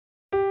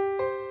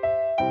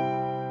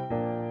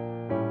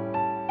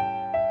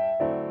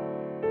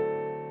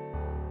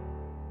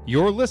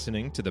You're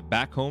listening to the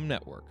Back Home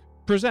Network,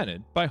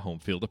 presented by Home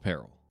Field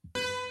Apparel.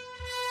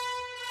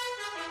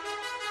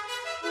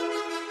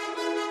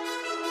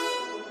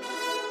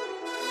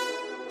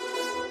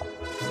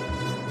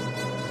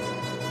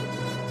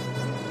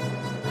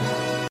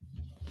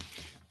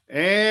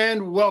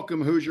 And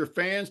welcome, Hoosier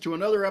fans, to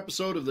another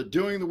episode of the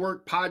Doing the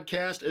Work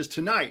podcast. As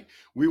tonight,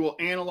 we will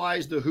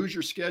analyze the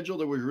Hoosier schedule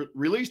that was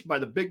released by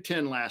the Big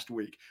Ten last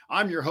week.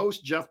 I'm your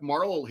host, Jeff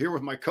Marlowe, here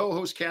with my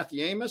co-host,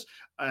 Kathy Amos,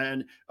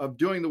 and of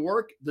Doing the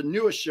Work, the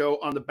newest show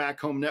on the Back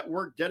Home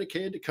Network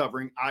dedicated to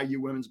covering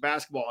IU women's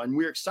basketball. And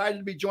we're excited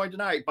to be joined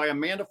tonight by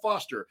Amanda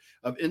Foster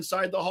of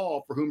Inside the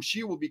Hall, for whom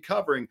she will be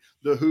covering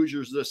the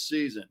Hoosiers this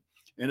season.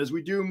 And as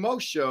we do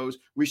most shows,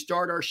 we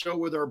start our show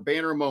with our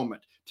banner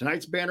moment.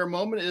 Tonight's banner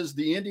moment is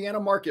the Indiana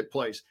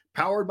Marketplace,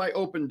 powered by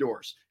Open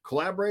Doors.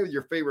 Collaborate with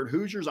your favorite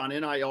Hoosiers on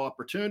NIL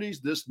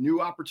opportunities. This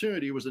new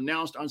opportunity was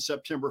announced on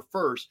September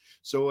 1st.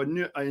 So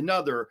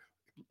another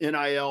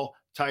NIL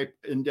type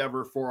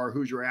endeavor for our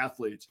Hoosier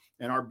athletes.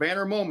 And our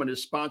banner moment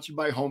is sponsored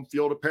by Home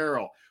Field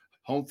Apparel.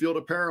 Home Field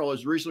Apparel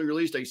has recently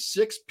released a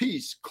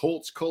 6-piece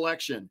Colts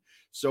collection.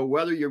 So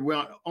whether you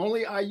want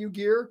only IU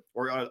gear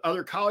or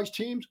other college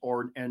teams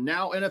and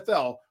now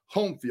NFL,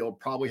 Home Field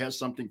probably has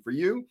something for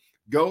you.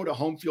 Go to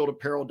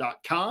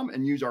homefieldapparel.com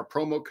and use our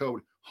promo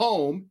code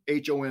HOME,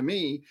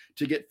 H-O-M-E,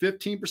 to get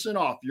 15%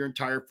 off your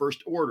entire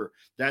first order.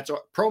 That's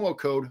our promo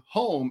code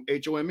HOME,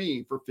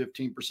 H-O-M-E, for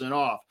 15%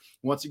 off.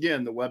 Once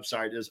again, the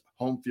website is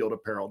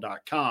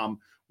homefieldapparel.com.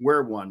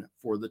 Wear one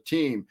for the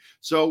team.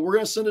 So we're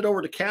going to send it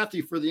over to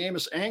Kathy for the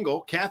Amos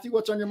angle. Kathy,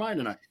 what's on your mind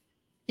tonight?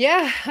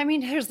 Yeah, I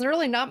mean, there's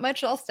really not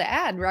much else to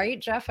add,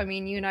 right, Jeff? I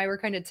mean, you and I were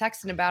kind of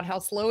texting about how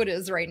slow it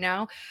is right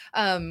now,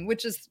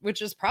 which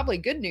is probably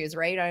good news,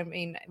 right? I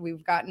mean,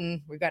 we've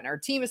gotten our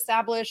team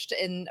established,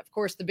 and of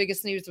course, the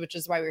biggest news, which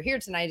is why we're here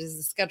tonight, is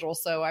the schedule.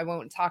 So I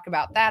won't talk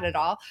about that at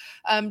all.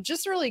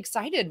 Just really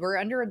excited. We're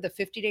under the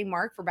 50-day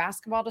mark for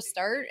basketball to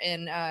start,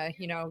 and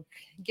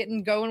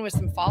getting going with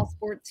some fall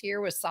sports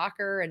here with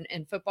soccer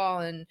and football,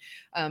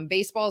 and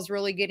baseball is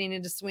really getting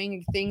into swing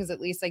of things, at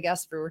least I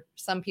guess for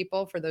some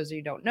people. For those of you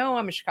who don't know,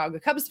 I'm a Chicago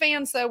Cubs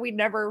fan, so we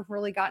never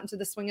really got into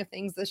the swing of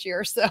things this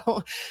year.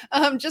 So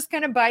just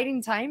kind of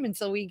biding time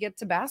until we get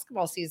to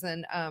basketball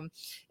season.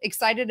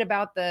 Excited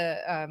about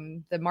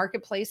the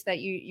marketplace that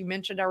you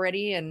mentioned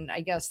already, and I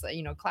guess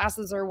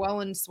classes are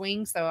well in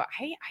swing. So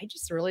I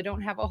just really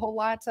don't have a whole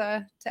lot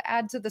to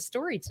add to the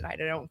story tonight,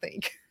 I don't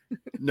think.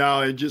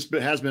 No, it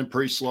has been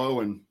pretty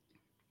slow,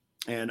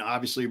 and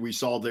obviously we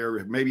saw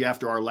there maybe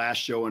after our last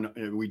show,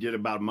 and we did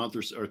about a month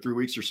or 3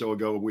 weeks or so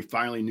ago, we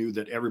finally knew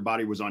that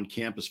everybody was on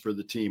campus for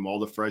the team. All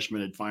the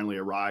freshmen had finally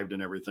arrived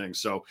and everything.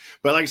 So,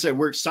 but like I said,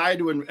 we're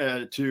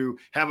excited to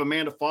have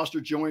Amanda Foster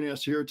joining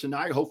us here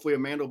tonight. Hopefully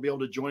Amanda will be able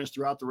to join us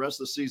throughout the rest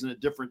of the season at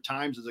different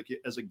times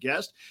as a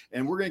guest.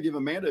 And we're going to give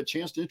Amanda a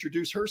chance to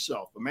introduce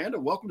herself. Amanda,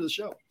 welcome to the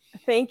show.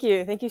 Thank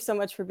you. Thank you so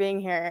much for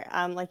being here.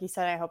 Like you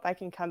said, I hope I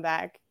can come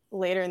back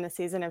later in the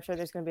season. I'm sure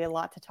there's going to be a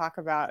lot to talk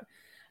about.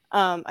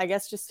 I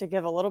guess just to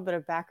give a little bit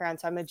of background.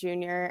 So I'm a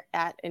junior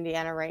at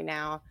Indiana right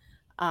now.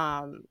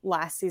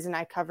 Last season,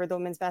 I covered the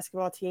women's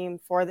basketball team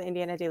for the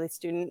Indiana Daily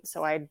Student.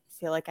 So I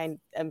feel like I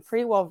am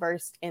pretty well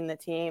versed in the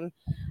team.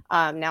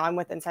 Now I'm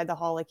with Inside the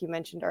Hall, like you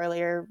mentioned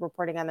earlier,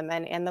 reporting on the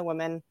men and the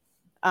women.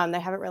 They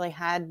haven't really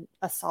had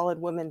a solid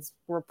women's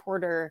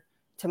reporter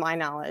to my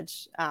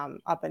knowledge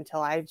up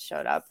until I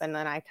showed up. And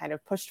then I kind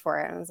of pushed for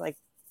it and was like,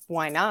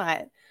 why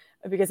not?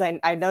 Because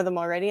I know them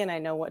already and I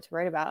know what to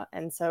write about.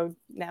 And so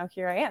now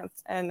here I am,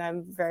 and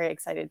I'm very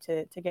excited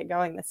to get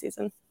going this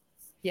season.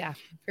 Yeah,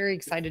 very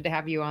excited to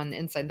have you on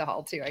Inside the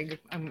Hall too.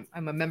 I'm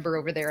a member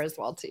over there as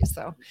well too.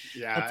 So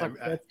yeah,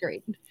 that's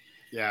great.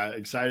 Yeah,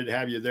 excited to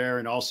have you there.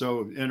 And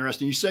also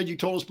interesting, you said, you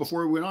told us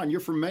before we went on, you're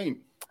from Maine.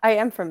 I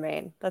am from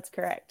Maine. That's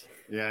correct.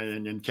 Yeah,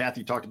 and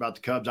Kathy talked about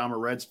the Cubs. I'm a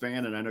Reds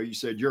fan, and I know you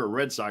said you're a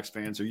Red Sox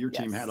fan, so your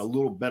team had a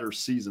little better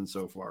season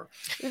so far.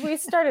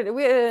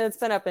 It's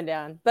been up and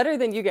down. Better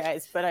than you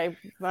guys, but I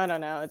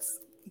don't know. It's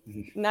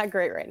not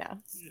great right now.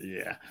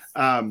 Yeah.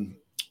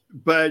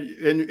 But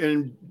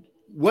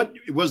what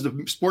was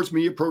the sports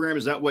media program?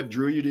 Is that what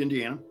drew you to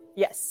Indiana?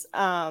 Yes.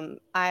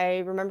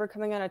 I remember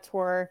coming on a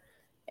tour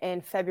in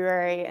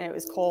February, and it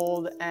was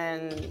cold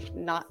and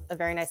not a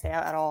very nice day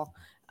out at all.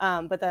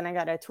 But then I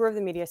got a tour of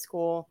the media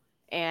school,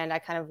 and I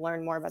kind of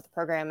learned more about the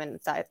program, and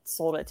that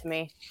sold it to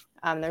me.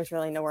 There's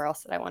really nowhere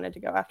else that I wanted to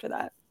go after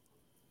that.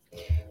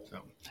 So,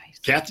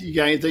 Kathy, you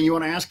got anything you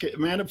want to ask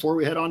Amanda before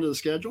we head on to the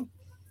schedule?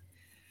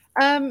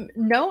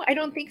 No, I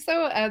don't think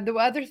so. The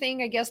other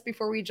thing, I guess,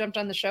 before we jumped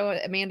on the show,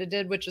 Amanda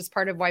did, which is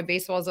part of why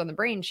baseball is on the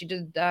brain. She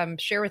did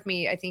share with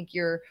me, I think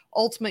your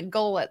ultimate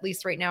goal, at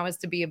least right now, is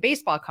to be a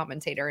baseball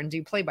commentator and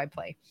do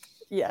play-by-play.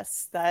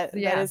 Yes, that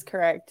is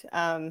correct.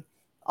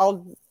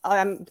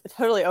 I'm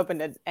totally open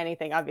to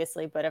anything,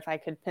 obviously, but if I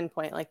could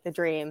pinpoint like the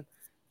dream,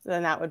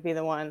 then that would be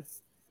the one.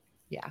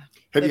 Yeah.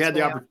 Have you had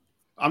the opportunity?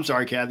 I'm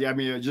sorry, Kathy. I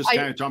mean, just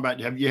kind of talking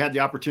about, have you had the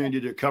opportunity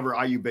to cover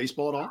IU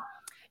baseball at all?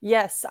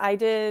 Yes, I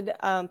did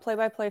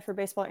play-by-play for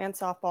baseball and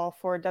softball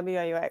for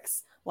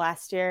WIUX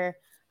last year.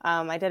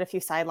 I did a few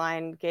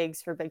sideline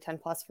gigs for Big Ten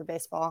Plus for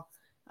baseball.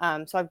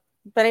 So I've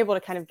been able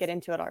to kind of get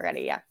into it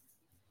already. Yeah.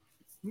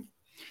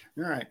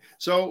 All right.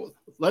 So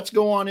let's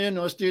go on in.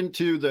 Let's get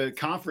into the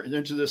conference,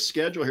 into the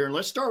schedule here. And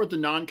let's start with the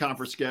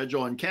non-conference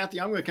schedule. And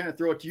Kathy, I'm going to kind of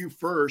throw it to you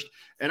first.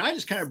 And I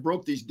just kind of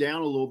broke these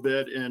down a little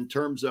bit in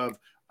terms of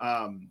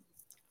kind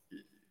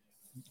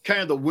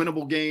of the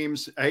winnable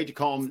games. I hate to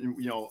call them,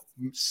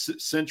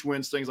 cinch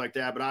wins, things like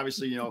that. But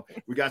obviously,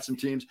 we got some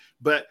teams.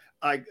 But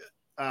like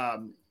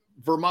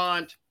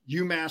Vermont,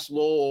 UMass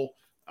Lowell,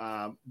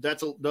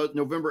 that's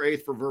November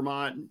 8th for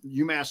Vermont,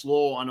 UMass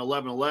Lowell on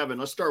 11/11.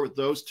 Let's start with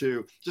those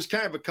two. Just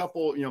kind of a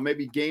couple,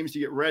 maybe games to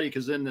get ready,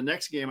 because then the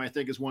next game I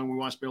think is one we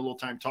want to spend a little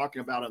time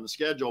talking about on the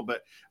schedule.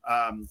 But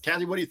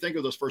Kathy, what do you think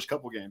of those first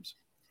couple games?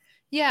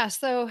 Yeah,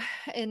 so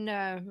in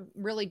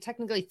really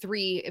technically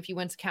 3, if you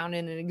want to count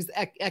in an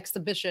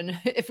exhibition,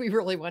 if we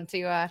really want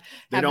to have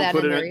that in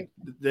there.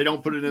 They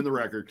don't put it in the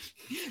record.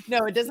 No,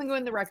 it doesn't go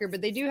in the record, but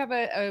they do have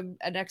an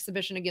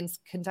exhibition against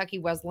Kentucky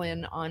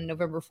Wesleyan on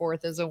November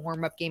 4th as a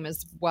warm-up game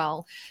as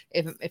well,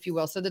 if you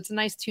will. So that's a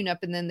nice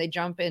tune-up, and then they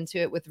jump into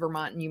it with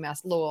Vermont and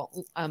UMass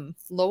Lowell.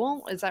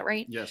 Lowell, is that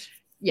right? Yes.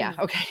 Yeah.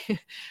 Okay.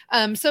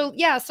 So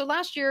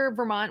last year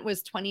Vermont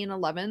was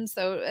 20-11,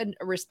 so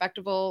a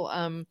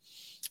respectable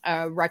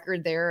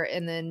record there,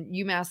 and then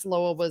UMass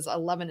Lowell was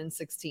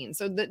 11-16.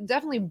 So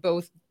definitely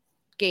both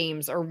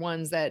games are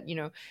ones that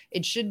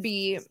it should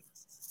be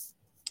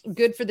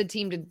good for the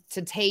team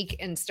to take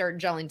and start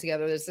gelling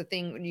together. There's the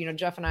thing,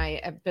 Jeff and I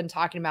have been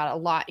talking about a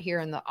lot here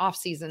in the off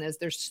season, is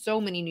there's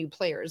so many new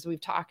players. We've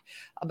talked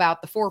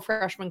about the 4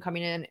 freshmen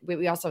coming in.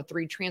 We also have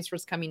 3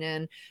 transfers coming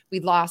in.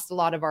 We lost a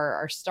lot of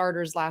our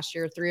starters last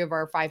year, 3 of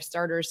our 5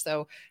 starters.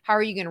 So how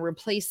are you going to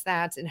replace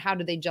that, and how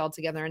do they gel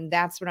together? And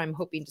that's what I'm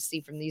hoping to see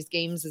from these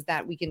games, is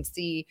that we can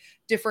see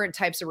different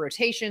types of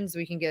rotations.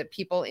 We can get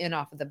people in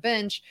off of the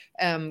bench.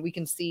 We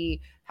can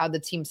see how the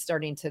team's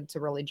starting to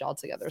really gel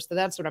together. So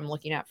that's what I'm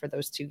looking at for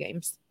those 2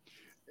 games.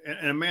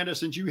 And Amanda,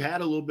 since you had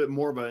a little bit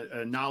more of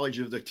a knowledge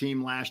of the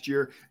team last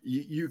year,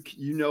 you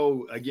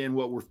know, again,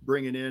 what we're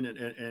bringing in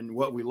and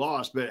what we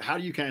lost, but how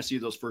do you kind of see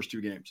those first 2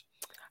 games?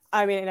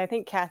 I mean, I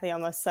think Kathy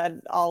almost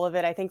said all of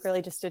it. I think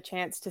really just a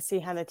chance to see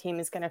how the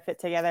team is going to fit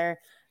together,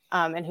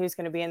 and who's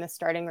going to be in the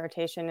starting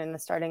rotation and the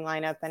starting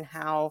lineup, and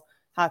how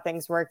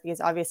things work, because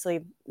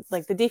obviously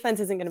like the defense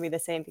isn't going to be the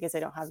same because they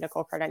don't have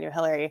Nicole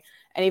Cardenio-Hillary,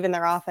 and even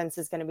their offense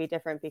is going to be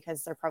different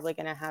because they're probably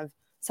going to have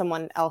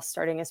someone else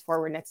starting as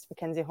forward next to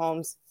Mackenzie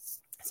Holmes.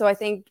 So I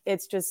think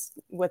it's just,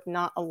 with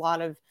not a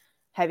lot of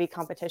heavy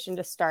competition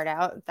to start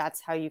out,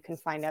 that's how you can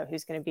find out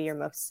who's going to be your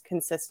most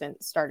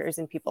consistent starters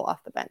and people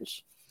off the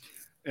bench.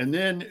 And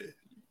then,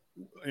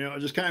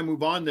 just kind of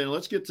move on then.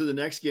 Let's get to the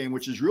next game,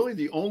 which is really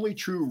the only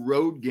true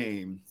road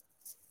game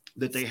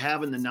that they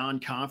have in the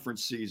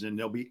non-conference season.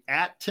 They'll be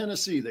at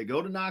Tennessee. They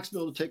go to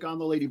Knoxville to take on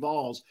the Lady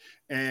Vols.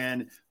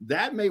 And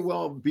that may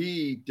well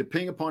be,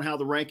 depending upon how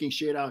the rankings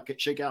shake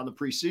out in the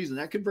preseason,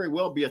 that could very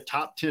well be a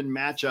top 10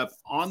 matchup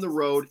on the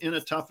road in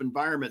a tough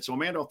environment. So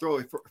Amanda, I'll throw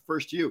it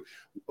first to you.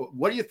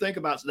 What do you think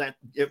about that?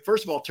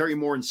 First of all, Terry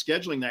Moore in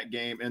scheduling that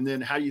game. And then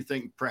how do you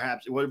think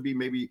perhaps it would be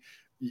maybe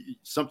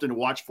something to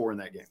watch for in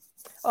that game?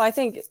 Well, I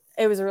think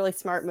it was a really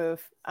smart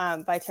move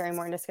by Terry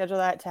Moore to schedule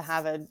that, to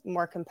have a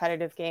more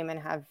competitive game and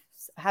have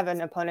an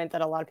opponent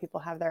that a lot of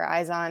people have their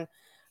eyes on.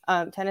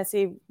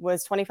 Tennessee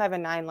was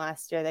 25-9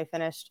 last year. They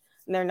finished,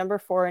 and they're number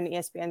 4 in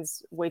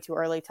ESPN's way too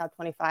early top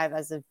 25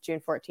 as of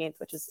June 14th,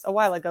 which is a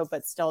while ago,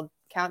 but still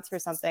counts for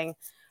something.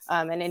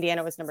 And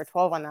Indiana was number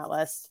 12 on that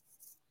list.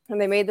 And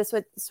they made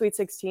the Sweet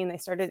 16. They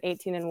started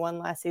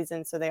 18-1 last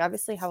season. So they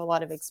obviously have a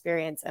lot of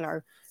experience and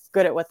are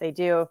good at what they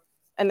do.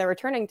 And they're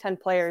returning 10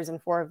 players,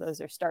 and 4 of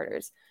those are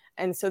starters.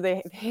 And so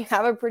they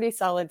have a pretty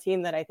solid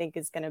team that I think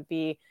is going to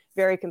be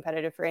very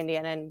competitive for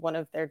Indiana, and one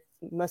of their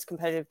most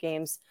competitive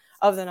games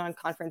of the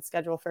non-conference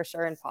schedule for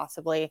sure, and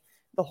possibly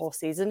the whole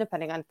season,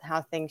 depending on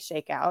how things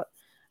shake out.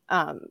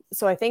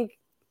 So I think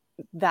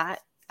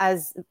that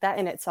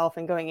in itself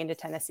and going into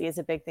Tennessee is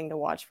a big thing to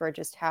watch for,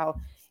 just how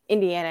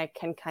Indiana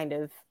can kind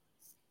of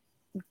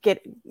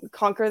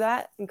conquer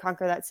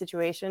that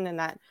situation and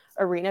that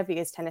arena,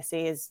 because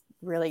Tennessee is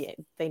really,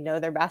 they know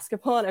their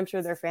basketball, and I'm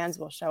sure their fans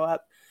will show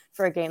up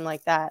for a game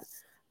like that.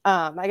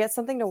 I guess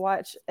something to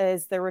watch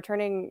is they're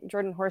returning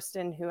Jordan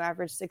Horston, who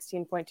averaged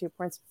 16.2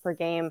 points per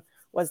game,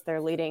 was their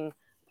leading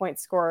point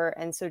scorer.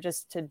 And so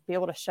just to be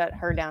able to shut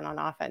her down on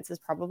offense is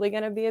probably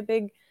going to be a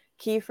big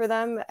key for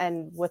them.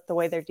 And with the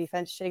way their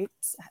defense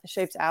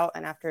shapes out,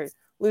 and after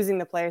losing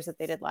the players that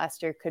they did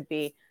last year, could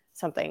be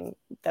something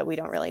that we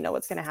don't really know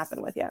what's going to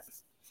happen with yet.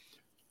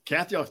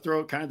 Kathy, I'll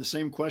throw kind of the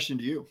same question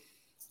to you.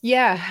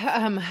 Yeah.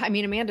 I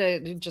mean,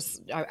 Amanda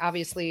just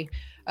obviously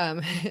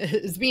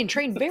is being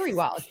trained very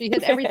well. She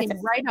hit everything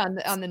right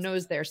on the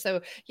nose there.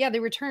 So yeah, they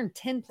returned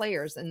 10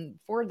 players and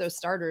 4 of those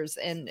starters,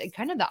 and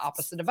kind of the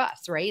opposite of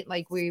us, right?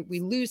 Like we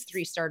lose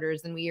 3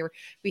 starters, and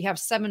we have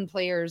 7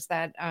 players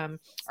that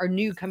are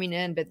new coming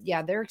in, but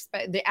yeah,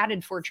 they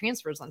added 4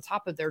 transfers on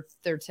top of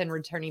their 10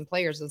 returning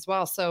players as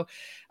well. So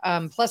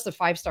plus a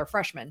 5-star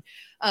freshman.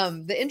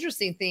 The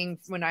interesting thing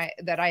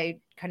that I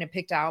kind of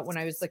picked out when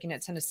I was looking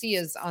at Tennessee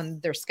is on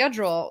their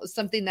schedule,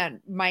 something that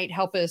might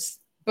help us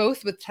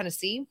both with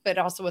Tennessee, but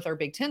also with our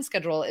Big Ten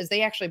schedule, is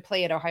they actually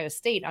play at Ohio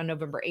State on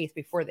November 8th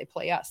before they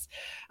play us.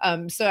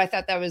 So I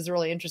thought that was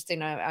really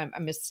interesting.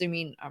 I'm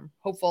assuming, I'm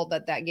hopeful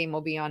that game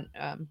will be on,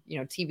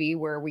 TV,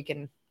 where we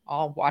can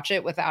all watch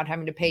it without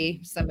having to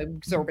pay some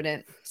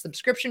exorbitant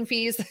subscription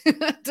fees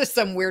to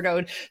some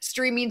weirdo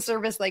streaming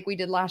service like we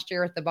did last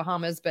year at the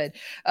Bahamas. But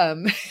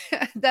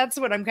that's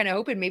what I'm kind of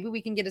hoping. Maybe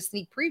we can get a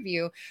sneak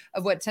preview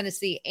of what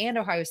Tennessee and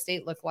Ohio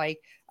State look like.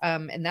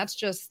 And that's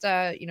just,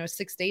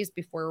 6 days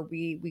before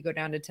we go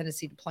down to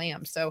Tennessee to play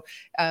them. So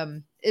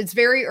it's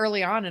very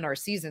early on in our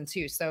season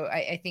too. So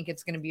I think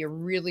it's going to be a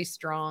really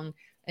strong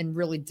and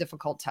really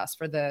difficult test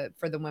for the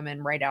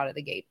women right out of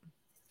the gate.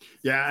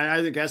 Yeah,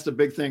 I think that's the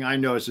big thing I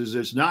noticed is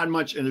there's not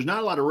much, and there's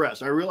not a lot of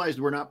rest. I realized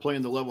we're not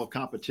playing the level of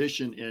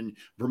competition in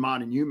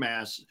Vermont and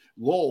UMass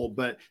Lowell,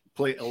 but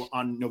play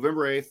on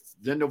November 8th,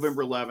 then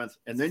November 11th,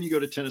 and then you go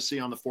to Tennessee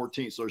on the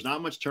 14th. So there's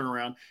not much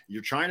turnaround.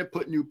 You're trying to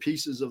put new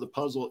pieces of the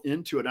puzzle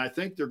into it. And I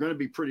think they're going to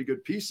be pretty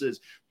good pieces,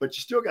 but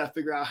you still got to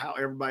figure out how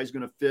everybody's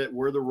going to fit,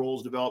 where the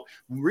roles develop.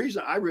 The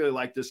reason I really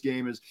like this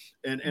game is,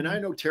 and I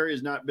know Terry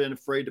has not been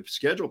afraid to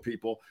schedule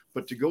people,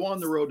 but to go on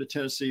the road to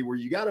Tennessee, where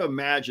you got to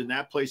imagine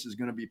that place is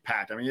going to be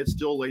packed. I mean, it's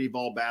still Lady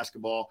Ball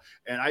basketball,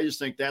 and I just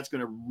think that's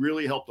going to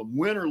really help them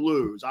win or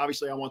lose.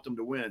 Obviously, I want them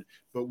to win,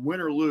 but win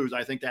or lose,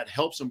 I think that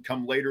helps them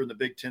come later in the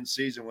Big Ten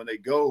season when they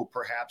go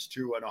perhaps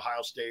to an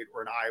Ohio State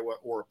or an Iowa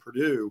or a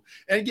Purdue.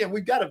 And again,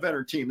 we've got a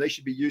veteran team. They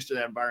should be used to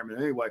that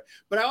environment anyway.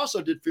 But I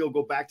also did feel,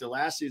 go back to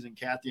last season,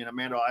 Kathy and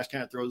Amanda, I just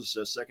kind of throw this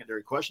as a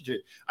secondary question to you.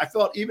 I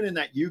felt even in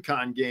that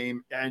UConn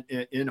game and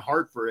in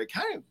Hartford, it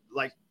kind of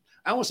like,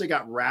 I don't want to say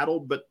got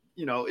rattled, but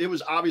it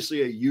was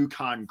obviously a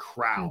UConn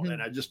crowd.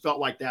 And I just felt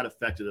like that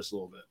affected us a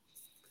little bit.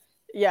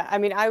 Yeah. I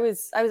mean, I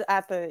was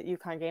at the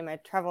UConn game. I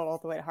traveled all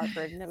the way to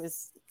Hartford, and it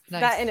was,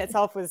 nice. That in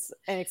itself was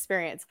an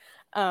experience.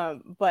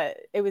 But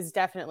it was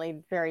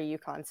definitely very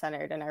UConn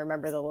centered. And I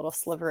remember the little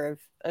sliver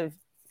of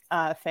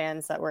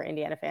fans that were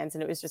Indiana fans,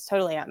 and it was just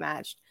totally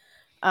outmatched.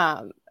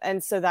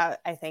 And so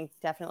that, I think,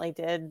 definitely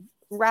did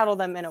rattle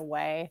them in a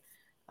way.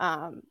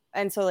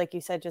 And so, like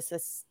you said, just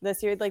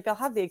this year, like, they'll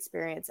have the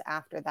experience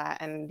after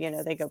that, and,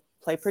 they go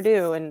play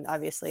Purdue, and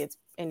obviously it's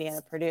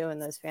Indiana Purdue,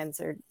 and those fans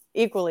are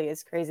equally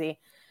as crazy,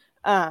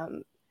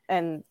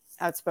 and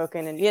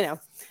outspoken, and,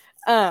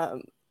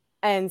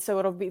 and so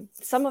it'll be,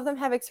 some of them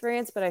have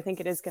experience, but I think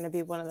it is going to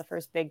be one of the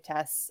first big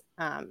tests.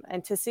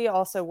 And to see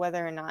also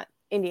whether or not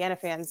Indiana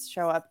fans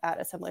show up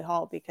at Assembly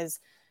Hall, because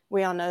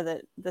we all know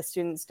that the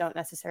students don't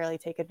necessarily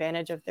take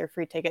advantage of their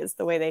free tickets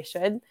the way they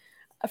should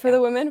for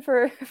the women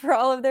for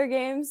all of their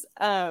games.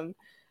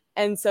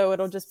 And so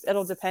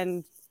it'll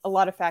depend. A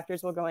lot of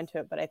factors will go into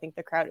it, but I think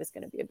the crowd is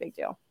going to be a big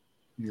deal.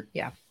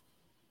 Yeah.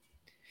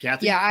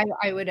 Kathy? Yeah,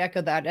 I would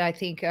echo that. I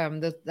think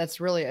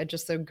that's really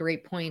just a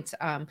great point.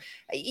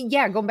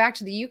 Going back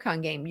to the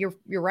UConn game,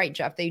 you're right,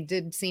 Jeff. They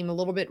did seem a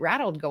little bit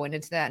rattled going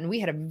into that, and we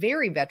had a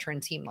very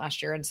veteran team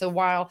last year. And so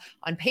while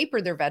on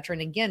paper they're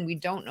veteran, again, we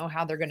don't know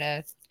how they're going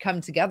to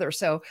come together.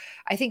 So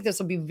I think this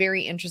will be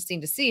very interesting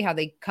to see how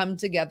they come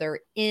together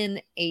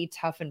in a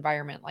tough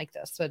environment like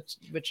this,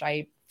 which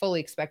I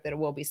fully expect that it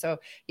will be. So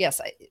yes,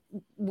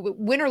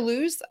 win or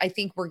lose, I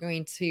think we're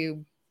going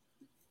to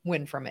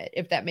win from it,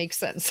 if that makes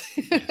sense.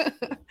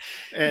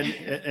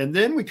 and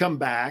then we come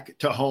back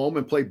to home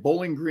and play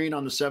Bowling Green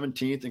on the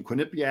 17th and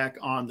Quinnipiac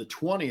on the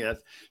 20th.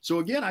 So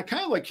again, I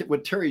kind of like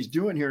what Terry's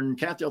doing here, and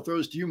Kathy, I'll throw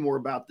this to you more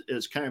about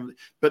is kind of,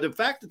 but the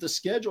fact that the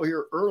schedule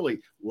here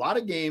early, a lot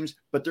of games,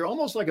 but they're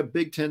almost like a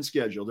Big Ten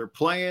schedule. They're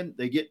playing,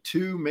 they get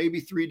 2, maybe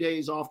 3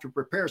 days off to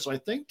prepare. So I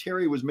think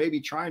Terry was maybe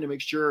trying to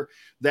make sure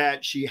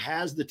that she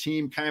has the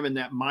team kind of in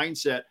that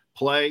mindset,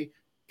 play,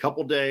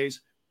 couple days,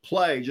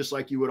 play, just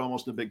like you would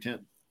almost in the Big Ten.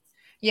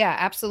 Yeah,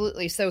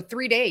 absolutely. So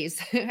 3 days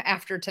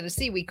after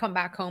Tennessee, we come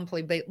back home,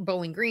 play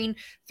Bowling Green.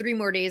 3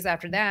 more days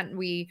after that,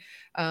 we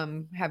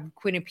have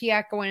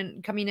Quinnipiac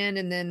coming in.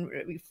 And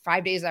then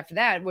 5 days after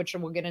that, which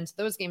we'll get into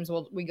those games,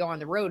 we go on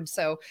the road.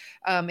 So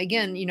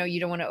again, you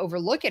don't want to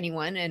overlook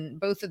anyone. And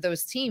both of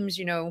those teams,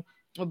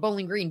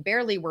 Bowling Green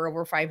barely were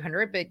over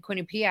 500, but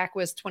Quinnipiac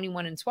was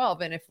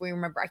 21-12. And if we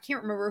remember, I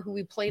can't remember who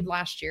we played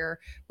last year.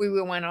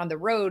 We went on the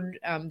road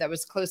that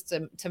was close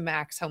to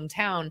Mac's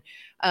hometown.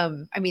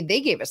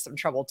 They gave us some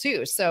trouble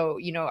too. So,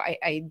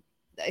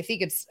 I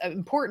think it's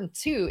important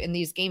too in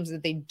these games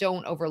that they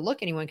don't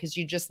overlook anyone, because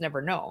you just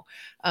never know.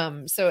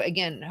 So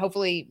again,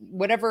 hopefully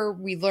whatever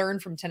we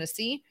learn from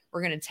Tennessee,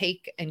 we're going to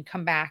take and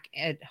come back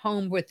at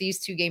home with these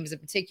 2 games in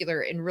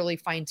particular and really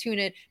fine tune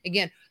it.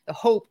 Again, the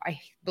hope, I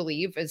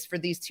believe, is for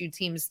these 2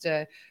 teams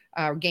to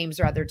games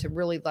rather, to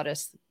really let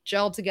us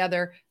gel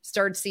together,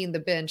 start seeing the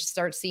bench,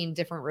 start seeing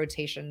different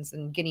rotations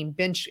and getting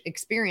bench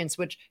experience,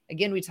 which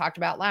again, we talked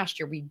about last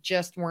year. We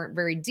just weren't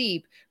very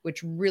deep,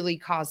 which really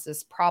caused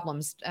us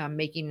problems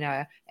making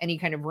any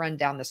kind of run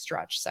down the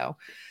stretch. So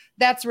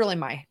that's really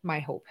my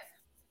hope.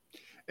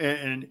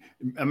 And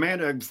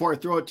Amanda, before I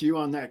throw it to you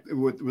on that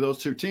with those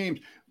two teams,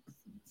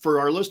 for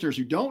our listeners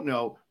who don't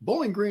know,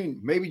 Bowling Green,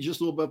 maybe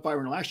just a little bit better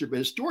than last year, but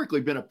historically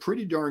been a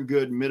pretty darn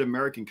good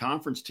Mid-American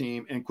Conference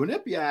team. And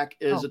Quinnipiac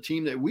is a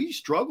team that we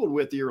struggled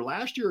with either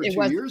last year or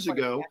 2 years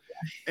ago.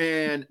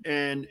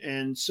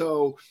 And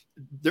so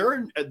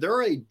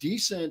they're a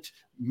decent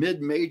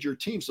mid-major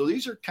team. So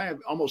these are kind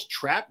of almost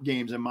trap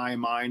games in my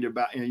mind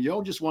about, and you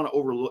don't just want to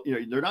overlook,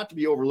 they're not to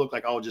be overlooked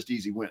like, just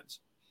easy wins.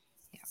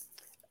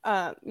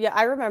 Yeah,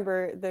 I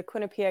remember the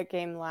Quinnipiac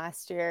game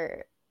last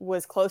year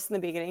was close in the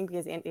beginning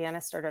because Indiana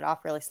started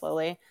off really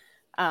slowly.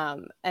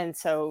 And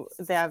so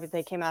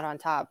they came out on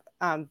top.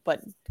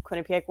 But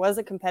Quinnipiac was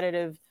a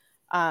competitive,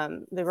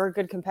 they were a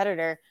good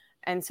competitor.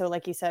 And so,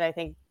 like you said, I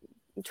think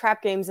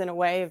trap games in a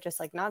way of just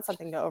like not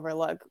something to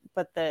overlook,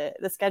 but the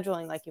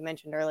scheduling, like you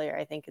mentioned earlier,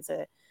 I think is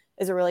a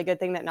really good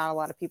thing that not a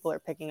lot of people are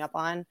picking up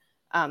on,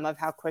 of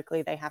how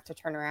quickly they have to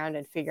turn around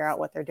and figure out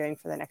what they're doing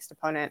for the next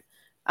opponent.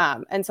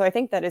 And so I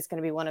think that is going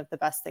to be one of the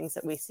best things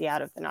that we see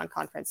out of the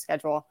non-conference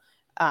schedule,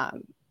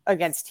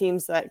 against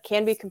teams that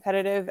can be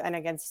competitive and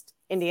against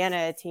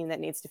Indiana, a team that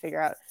needs to figure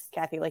out,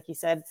 Kathy, like you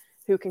said,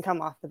 who can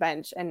come off the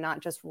bench and not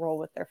just roll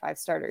with their 5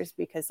 starters,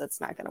 because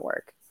that's not going to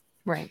work.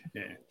 Right.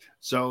 Yeah.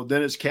 So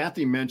then, as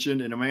Kathy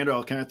mentioned, and Amanda,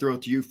 I'll kind of throw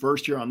it to you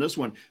first here on this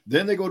one.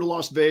 Then they go to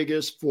Las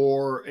Vegas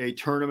for a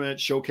tournament,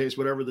 showcase,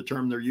 whatever the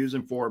term they're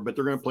using for, but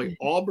they're going to play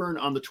Auburn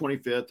on the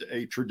 25th,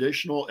 a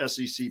traditional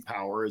SEC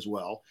power as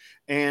well.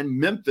 And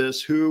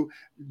Memphis, who,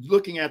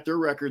 looking at their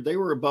record, they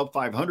were above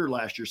 500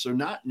 last year. So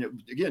not,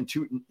 again,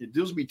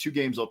 those will be 2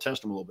 games. They'll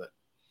test them a little bit.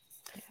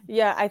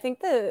 Yeah. I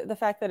think the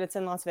fact that it's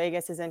in Las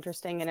Vegas is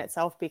interesting in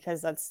itself,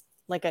 because that's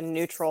like a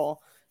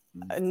neutral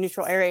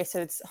area.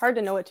 So it's hard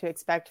to know what to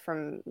expect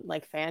from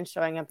like fans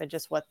showing up and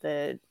just what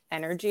the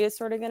energy is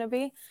sort of going to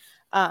be.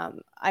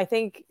 I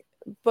think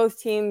both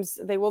teams,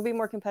 they will be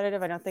more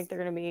competitive. I don't think they're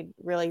going to be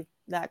really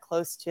that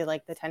close to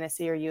like the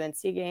Tennessee or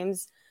UNC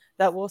games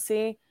that we'll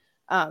see.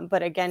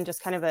 But again,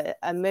 just kind of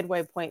a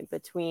midway point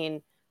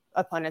between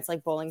opponents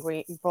like Bowling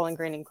Green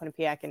and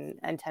Quinnipiac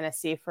and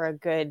Tennessee, for a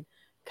good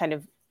kind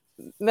of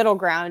middle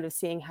ground of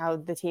seeing how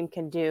the team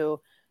can do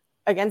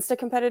against a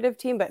competitive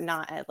team, but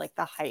not at like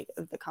the height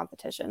of the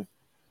competition.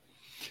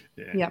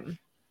 Yeah. Yep.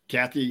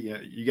 Kathy,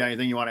 you got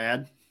anything you want to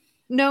add?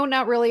 No,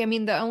 not really. I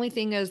mean, the only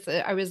thing is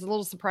that I was a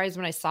little surprised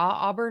when I saw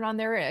Auburn on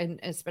there, and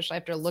especially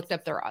after I looked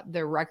up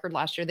their record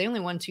last year. They only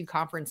won 2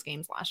 conference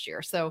games last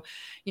year. So,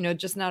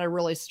 just not a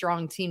really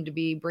strong team to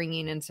be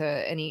bringing into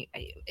any,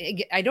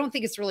 I don't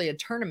think it's really a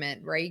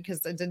tournament, right?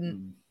 Because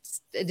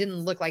it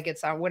didn't look like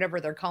it's whatever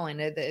they're calling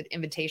it, the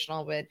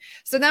invitational. But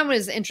so that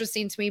was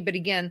interesting to me. But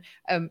again,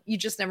 you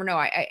just never know.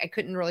 I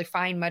couldn't really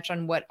find much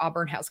on what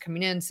Auburn has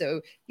coming in.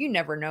 So you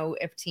never know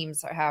if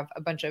teams have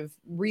a bunch of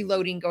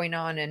reloading going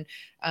on,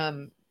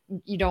 and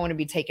you don't want to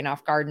be taken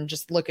off guard and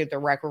just look at the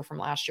record from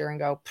last year and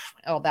go,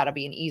 oh, that'll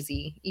be an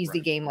easy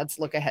right game. Let's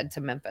look ahead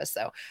to Memphis.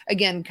 So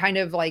again, kind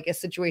of like a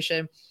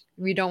situation,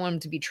 we don't want them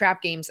to be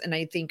trap games. And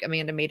I think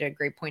Amanda made a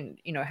great point,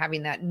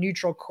 having that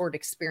neutral court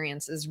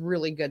experience is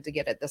really good to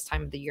get at this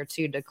time of the year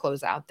too, to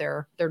close out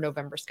their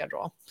November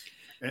schedule.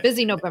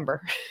 Busy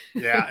November.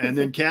 Yeah. And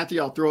then Kathy,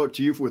 I'll throw it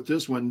to you with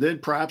this one. Then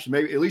perhaps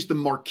maybe at least the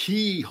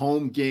marquee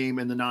home game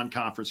in the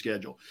non-conference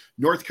schedule.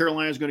 North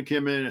Carolina is going to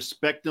come in and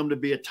expect them to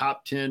be a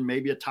top 10,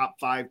 maybe a top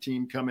 5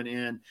 team coming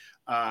in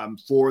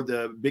for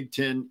the Big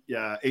Ten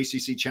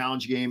ACC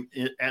Challenge game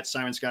at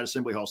Simon Skjodt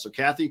Assembly Hall. So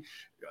Kathy,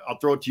 I'll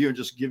throw it to you and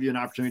just give you an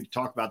opportunity to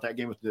talk about that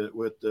game with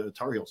the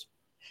Tar Heels.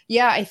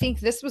 Yeah, I think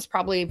this was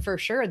probably for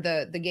sure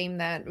the game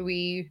that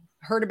we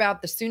heard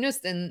about the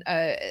soonest and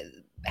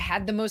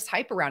had the most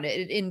hype around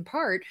it, in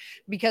part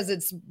because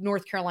it's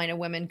North Carolina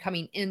women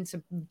coming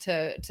into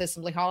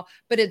Assembly Hall,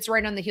 but it's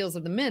right on the heels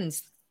of the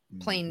men's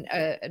playing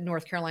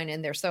North Carolina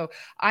in there. So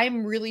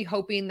I'm really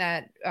hoping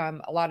that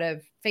a lot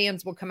of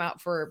fans will come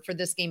out for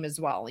this game as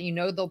well.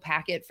 They'll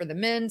pack it for the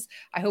men's.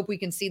 I hope we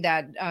can see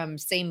that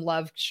same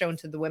love shown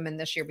to the women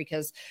this year,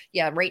 because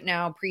right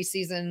now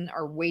preseason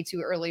are way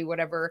too early,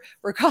 whatever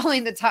we're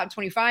calling the top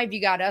 25.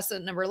 You got us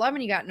at number 11,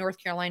 you got North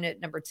Carolina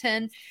at number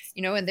 10,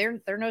 and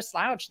they're no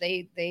slouch.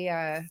 They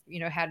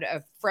had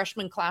a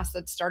freshman class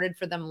that started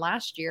for them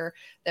last year.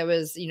 That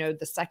was, the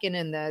second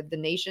in the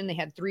nation. They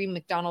had 3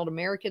 McDonald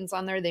Americans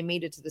on there. They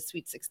made it to the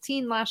Sweet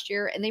 16 last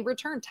year, and they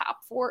returned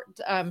top 4,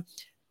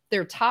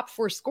 their top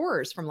 4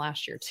 scorers from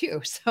last year too.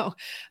 So,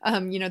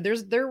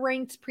 they're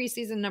ranked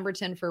preseason number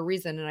 10 for a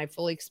reason. And I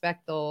fully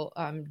expect they'll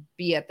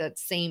be at that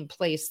same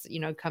place,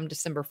 come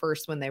December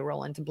 1st when they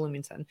roll into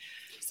Bloomington.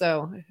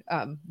 So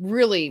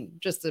really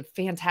just a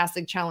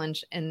fantastic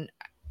challenge. And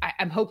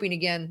I'm hoping,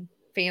 again,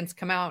 fans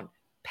come out,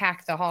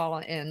 pack the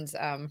hall and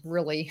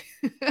really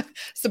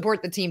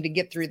support the team to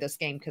get through this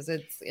game, because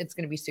it's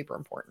going to be super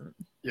important.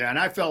 Yeah, and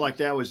I felt like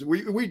that was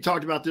we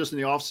talked about this in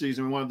the offseason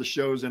in one of the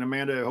shows, and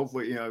Amanda,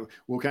 hopefully,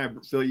 we'll kind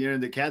of fill you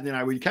in. That Kathy and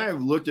I, we kind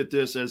of looked at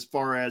this as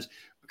far as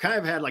kind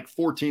of had like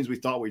 4 teams we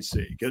thought we'd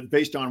see,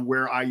 based on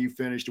where IU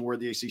finished and where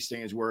the ACC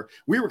stands were.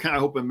 We were kind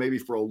of hoping maybe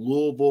for a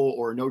Louisville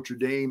or Notre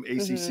Dame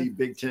ACC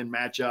Big Ten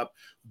matchup,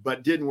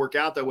 but didn't work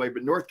out that way.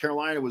 But North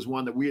Carolina was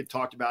one that we had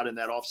talked about in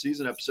that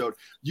offseason episode.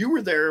 You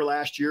were there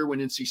last year when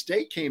NC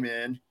State came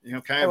in,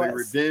 kind of a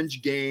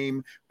revenge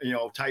game,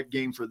 type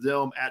game for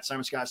them at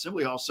Simon Skjodt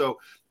Assembly Hall. So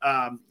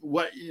can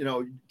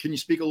you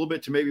speak a little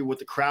bit to maybe what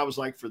the crowd was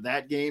like for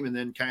that game, and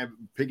then kind of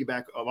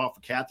piggyback off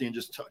of Kathy and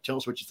just tell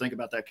us what you think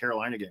about that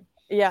Carolina game?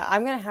 Yeah,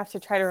 I'm going to have to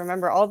try to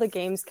remember. All the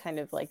games kind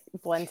of like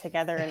blend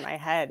together in my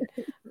head.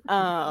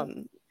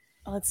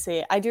 Let's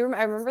see. I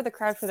remember the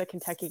crowd for the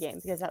Kentucky game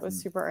because that was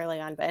super early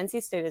on, but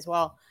NC State as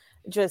well.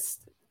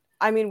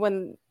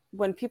 When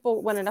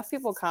enough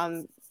people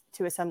come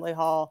to Assembly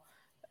Hall,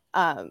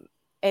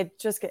 it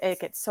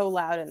gets so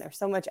loud and there's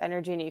so much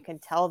energy, and you can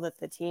tell that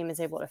the team is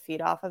able to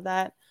feed off of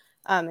that.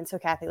 And so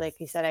Kathy, like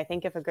you said, I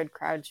think if a good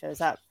crowd shows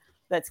up,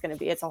 it's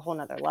a whole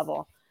nother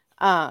level.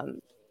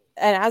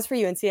 And as for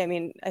UNC,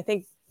 I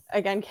think,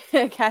 again,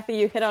 Kathy,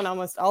 you hit on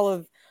almost all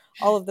of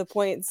the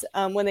points.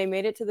 When they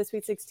made it to the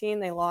Sweet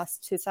 16, they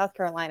lost to South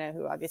Carolina,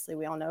 who obviously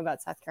we all know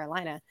about South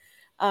Carolina.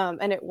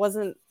 And it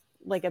wasn't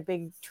like a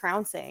big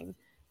trouncing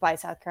by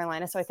South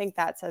Carolina. So I think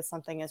that says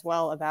something as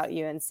well about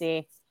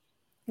UNC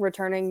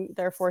returning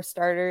their 4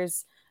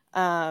 starters.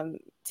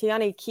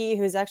 Tiani Key,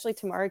 who's actually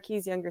Tamari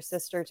Key's younger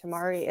sister.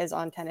 Tamari is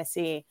on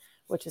Tennessee,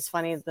 which is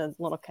funny, the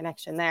little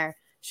connection there.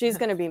 She's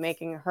going to be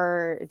making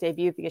her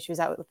debut because she was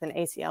out with an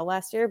ACL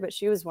last year, but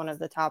she was one of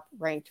the top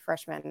ranked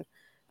freshmen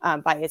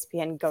by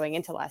ESPN going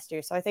into last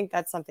year. So I think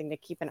that's something to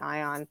keep an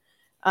eye on.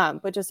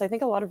 But I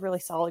think a lot of really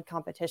solid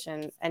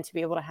competition, and to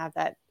be able to have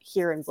that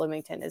here in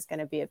Bloomington is going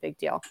to be a big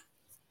deal.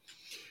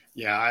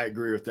 Yeah, I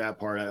agree with that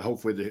part.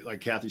 Hopefully, like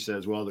Kathy said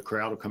as well, the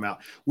crowd will come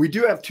out. We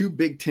do have 2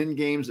 Big Ten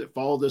games that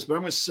follow this, but I'm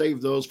going to save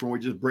those for when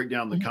we just break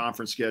down the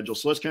conference schedule.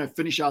 So let's kind of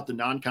finish out the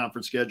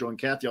non-conference schedule. And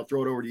Kathy, I'll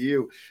throw it over to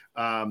you.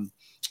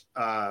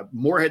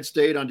 Morehead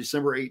State on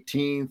December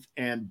 18th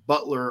and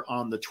Butler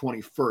on the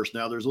 21st.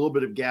 Now, there's a little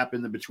bit of gap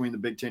between the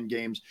Big Ten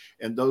games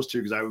and those 2,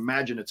 because I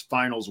imagine it's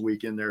finals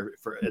week in there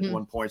at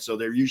one point. So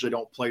they usually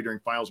don't play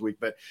during finals week.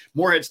 But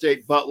Morehead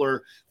State,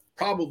 Butler,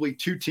 probably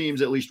 2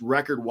 teams, at least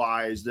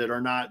record-wise, that are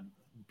not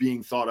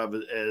being thought of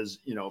as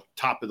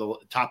top of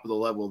the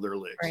level of their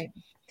leagues. Right.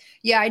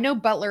 Yeah, I know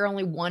Butler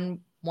only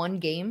won 1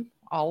 game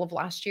all of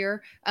last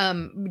year.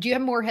 Do you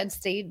have Morehead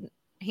State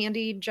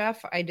handy,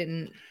 Jeff? I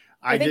didn't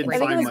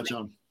find much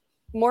on.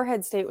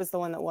 Morehead State was the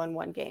one that won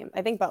 1 game.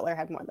 I think Butler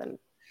had more than.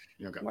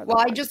 Okay.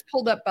 I just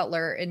pulled up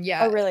Butler, and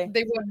yeah. Oh, really?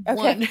 They won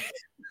 1.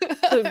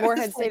 So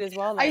Morehead State as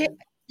well.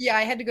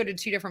 I had to go to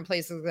 2 different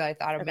places that I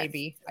thought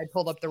maybe I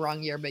pulled up the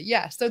wrong year, but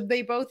yeah. So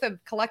they both have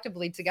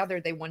collectively together,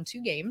 they won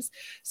 2 games.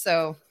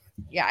 So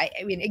yeah,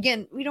 I mean,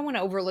 again, we don't want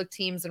to overlook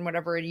teams and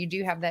whatever. You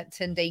do have that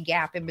 10-day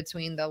gap in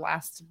between the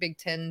last Big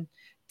Ten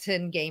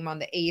game on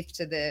the 8th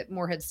to the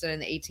Morehead State on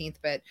the 18th,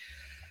 but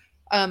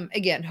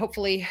again,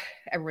 hopefully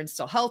everyone's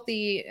still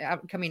healthy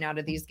coming out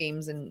of these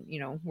games, and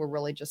we're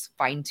really just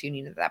fine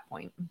tuning at that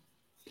point.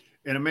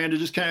 And Amanda,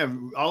 just kind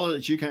of all of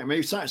that, you kind of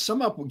maybe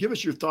sum up, give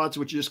us your thoughts,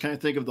 what you just kind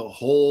of think of the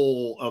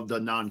whole of the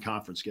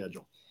non-conference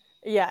schedule.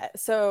 Yeah,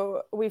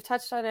 so we've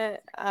touched on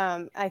it.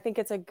 I think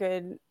it's a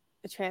good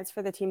chance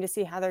for the team to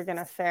see how they're going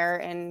to fare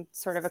in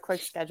sort of a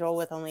quick schedule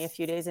with only a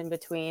few days in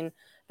between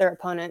their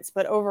opponents.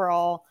 But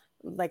overall,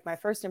 like my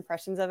first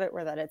impressions of it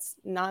were that it's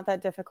not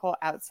that difficult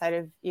outside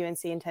of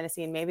UNC and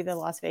Tennessee and maybe the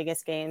Las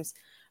Vegas games.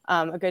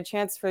 A good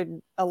chance for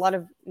a lot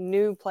of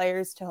new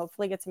players to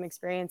hopefully get some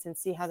experience and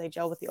see how they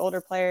gel with the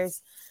older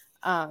players.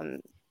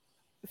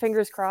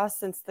 Fingers crossed,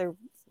 since there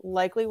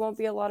likely won't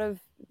be a lot of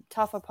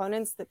tough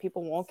opponents, that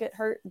people won't get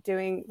hurt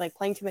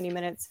playing too many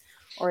minutes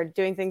or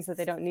doing things that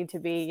they don't need to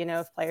be,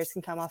 if players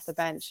can come off the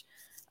bench.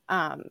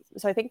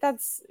 So I think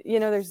that's,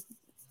 there's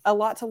a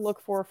lot to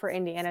look for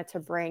Indiana to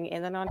bring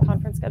in the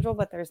non-conference schedule,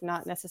 but there's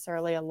not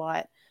necessarily a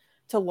lot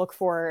to look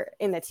for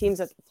in the teams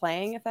that they're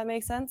playing, if that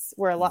makes sense,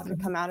 where a lot could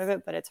come out of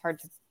it, but it's hard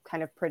to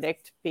kind of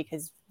predict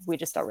because we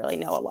just don't really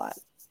know a lot.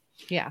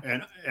 Yeah.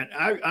 And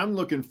I'm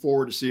looking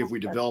forward to see if we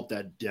develop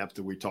that depth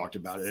that we talked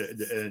about.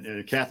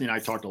 And Kathy and I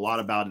talked a lot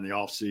about in the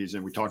off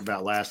season. We talked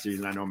about last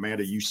season. I know,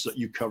 Amanda,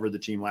 you covered the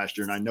team last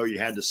year, and I know you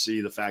had to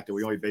see the fact that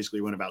we only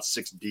basically went about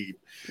 6 deep.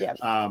 Yeah.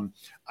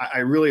 I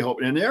really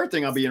hope. And the other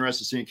thing I'll be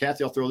interested in seeing,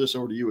 Kathy, I'll throw this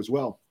over to you as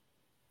well,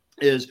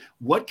 is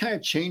what kind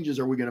of changes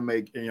are we going to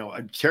make?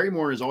 Terry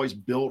Moore has always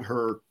built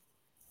her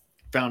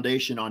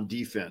foundation on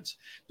defense.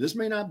 This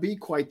may not be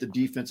quite the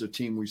defensive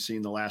team we've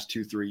seen the last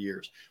 2-3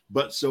 years,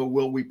 but so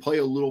will we play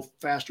a little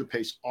faster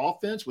paced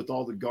offense with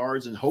all the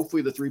guards and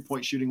hopefully the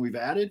 3-point shooting we've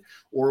added,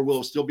 or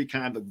will it still be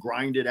kind of a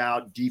grinded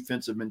out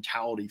defensive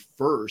mentality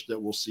first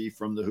that we'll see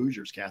from the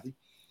Hoosiers, Kathy?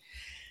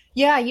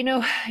 Yeah,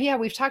 yeah,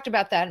 we've talked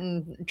about that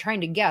and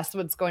trying to guess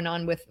what's going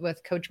on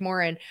with Coach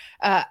Moore, and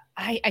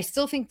I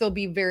still think they'll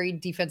be very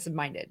defensive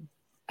minded.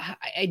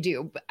 I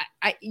do, but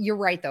you're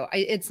right though.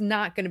 It's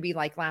not going to be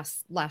like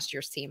last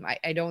year's team.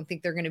 I don't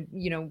think they're going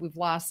to. We've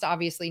lost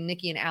obviously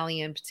Nikki and Allie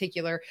in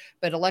particular,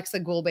 but Alexa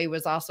Gulbe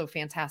was also a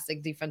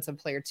fantastic defensive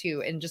player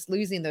too. And just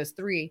losing those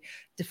three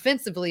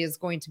defensively is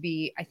going to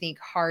be, I think,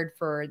 hard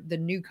for the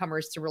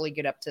newcomers to really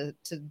get up to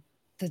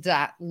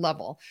that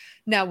level.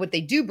 Now, what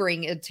they do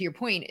bring, to your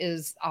point,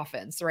 is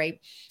offense,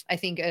 right? I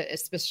think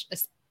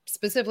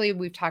specifically,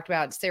 we've talked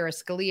about Sarah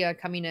Scalia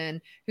coming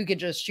in, who could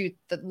just shoot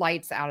the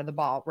lights out of the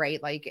ball,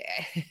 right? Like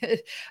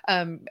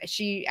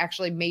she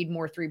actually made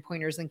more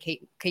 3-pointers than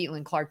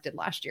Caitlin Clark did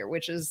last year,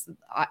 which is,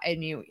 I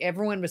knew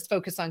everyone was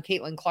focused on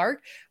Caitlin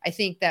Clark. I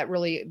think that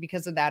really,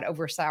 because of that,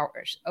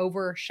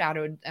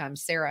 overshadowed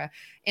Sarah.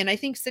 And I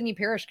think Sydney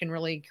Parrish can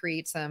really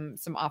create some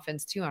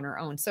offense too on her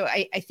own. So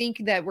I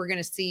think that we're going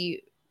to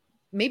see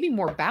maybe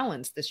more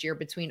balance this year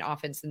between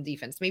offense and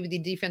defense. Maybe the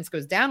defense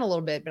goes down a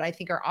little bit, but I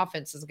think our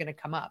offense is going to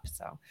come up.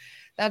 So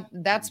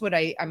that's what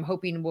I'm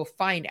hoping we'll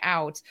find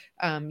out,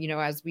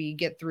 as we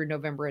get through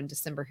November and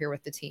December here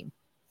with the team.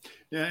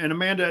 Yeah. And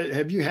Amanda,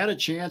 have you had a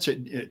chance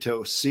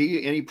to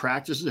see any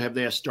practices? Have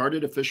they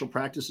started official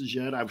practices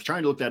yet? I was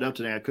trying to look that up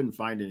today. I couldn't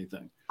find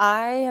anything.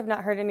 I have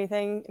not heard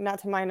anything, not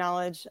to my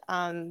knowledge.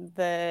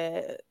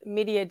 The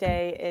media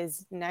day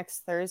is next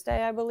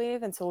Thursday, I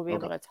believe. And so we'll be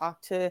able to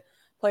talk to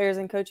players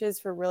and coaches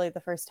for really the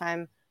first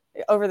time.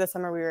 Over the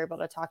summer, we were able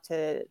to talk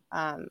to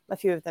a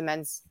few of the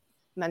men's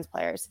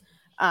players.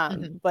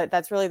 But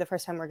that's really the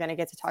first time we're going to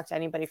get to talk to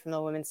anybody from the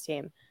women's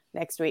team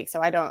next week.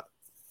 So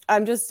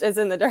I'm just as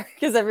in the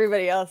dark as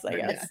everybody else, I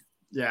guess.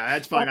 Yeah,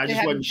 that's fine. I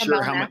just wasn't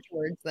sure how much.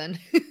 Then.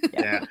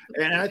 Yeah.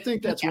 And I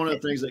think that's one of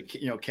the things that,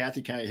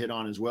 Kathy kind of hit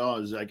on as well,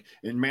 is like,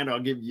 and Amanda,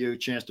 I'll give you a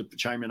chance to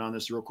chime in on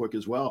this real quick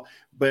as well.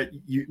 But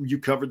you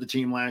covered the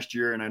team last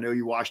year, and I know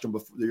you watched them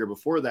the year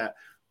before that,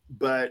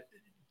 but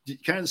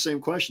kind of the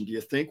same question. Do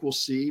you think we'll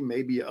see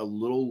maybe a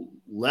little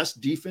less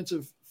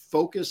defensive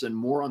focus and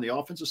more on the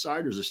offensive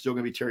side, or is it still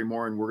going to be Terry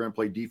Moore and we're going to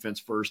play defense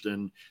first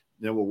and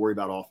then we'll worry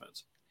about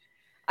offense?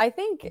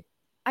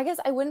 I guess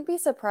I wouldn't be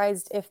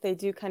surprised if they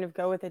do kind of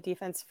go with a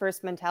defense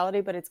first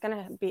mentality, but it's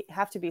going to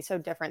have to be so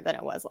different than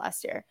it was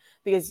last year,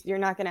 because you're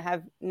not going to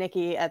have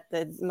Nikki at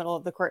the middle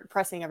of the court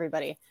pressing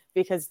everybody,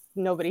 because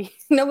nobody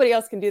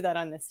else can do that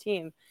on this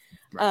team.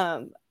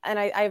 Right. And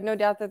I have no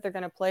doubt that they're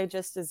going to play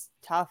just as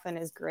tough and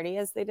as gritty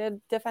as they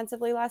did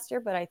defensively last year.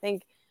 But I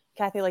think,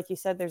 Kathy, like you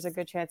said, there's a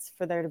good chance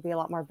for there to be a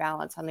lot more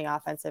balance on the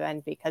offensive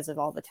end because of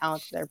all the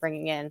talent they're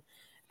bringing in.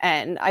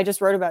 And I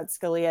just wrote about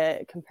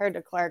Scalia compared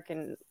to Clark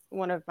in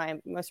one of my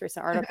most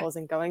recent articles,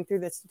 and going through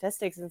the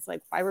statistics. And it's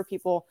like, why were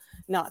people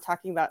not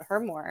talking about her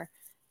more?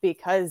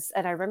 Because,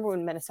 and I remember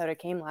when Minnesota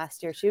came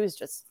last year, she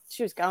was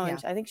going.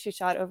 Yeah. I think she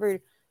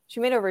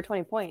made over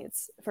 20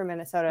 points for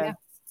Minnesota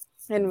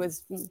and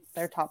was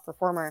their top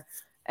performer.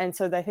 And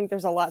so I think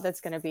there's a lot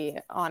that's going to be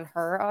on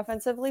her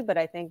offensively, but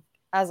I think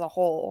as a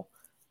whole,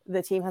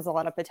 the team has a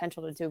lot of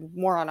potential to do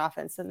more on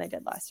offense than they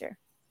did last year.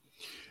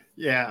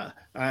 Yeah,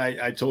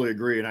 I totally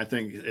agree. And I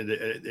think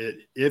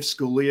if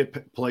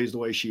Scalia plays the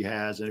way she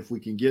has, and if we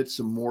can get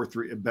some more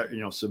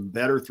some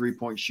better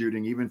 3-point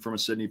shooting, even from a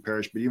Sydney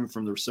Parrish, but even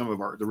from some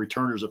of the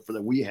returners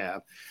that we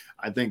have,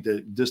 I think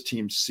that this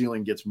team's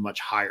ceiling gets much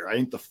higher. I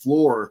think the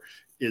floor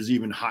is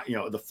even high.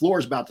 The floor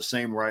is about the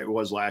same where it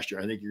was last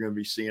year. I think you're going to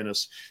be seeing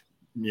us,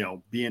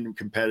 being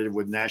competitive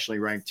with nationally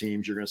ranked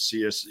teams. You're going to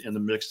see us in the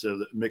mix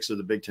of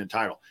the Big Ten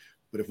title.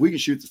 But if we can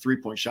shoot the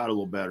 3-point shot a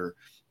little better,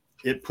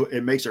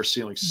 it makes our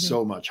ceiling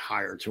so much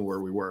higher to where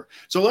we were.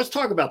 So let's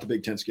talk about the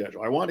Big Ten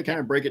schedule. I want to kind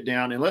of break it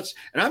down, and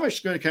I'm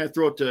just going to kind of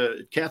throw it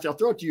to Kathy. I'll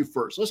throw it to you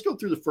first. Let's go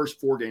through the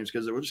first 4 games,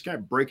 because we'll just kind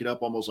of break it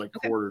up almost like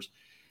quarters.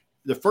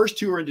 The first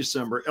 2 are in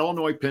December: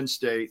 Illinois, Penn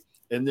State,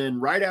 and then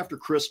right after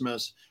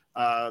Christmas,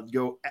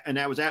 and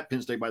that was at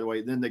Penn State, by the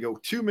way. Then they go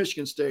to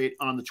Michigan State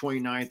on the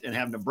 29th and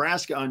have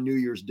Nebraska on New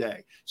Year's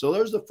Day. So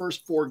those are the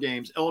first 4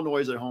 games.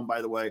 Illinois is at home,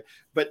 by the way.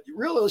 But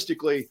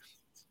realistically,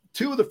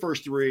 2 of the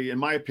first 3, in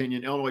my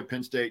opinion, Illinois,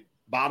 Penn State,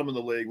 bottom of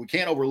the league. We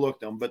can't overlook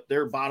them, but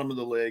they're bottom of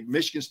the league.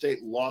 Michigan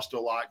State lost a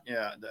lot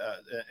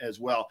as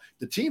well.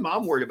 The team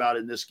I'm worried about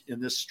in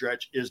this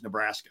stretch is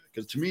Nebraska,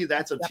 because to me,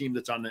 that's a team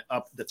that's on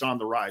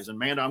the rise. And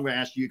Amanda, I'm going to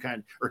ask you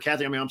or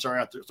Kathy, I'm sorry, I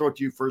have to throw it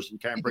to you first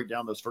and kind of break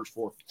down those first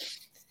 4.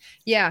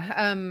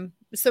 Yeah.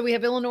 So we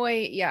have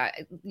Illinois. Yeah.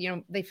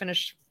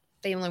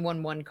 They only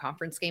won 1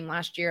 conference game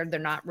last year. They're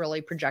not really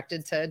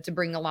projected to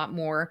bring a lot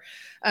more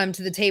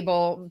to the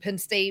table. Penn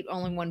State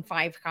only won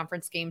 5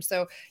 conference games.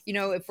 So,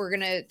 if we're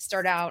going to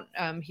start out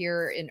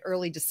here in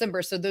early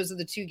December, so those are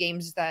the 2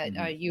 games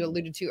that you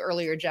alluded to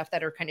earlier, Jeff,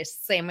 that are kind of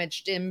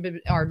sandwiched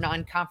in our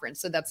non-conference.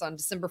 So that's on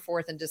December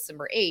 4th and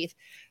December 8th.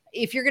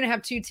 If you're going to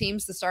have 2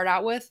 teams to start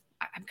out with,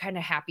 I'm kind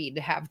of happy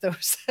to have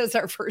those as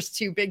our first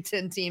 2 Big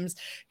Ten teams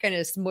kind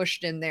of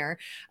smushed in there.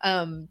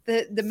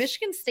 The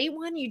Michigan State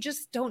one, you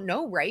just don't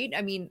know, right?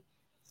 I mean,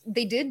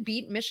 they did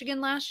beat Michigan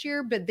last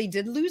year, but they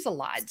did lose a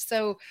lot.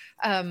 So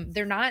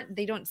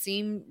they don't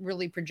seem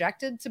really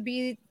projected to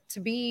be to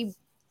be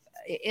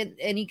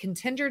any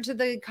contender to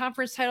the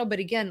conference title. But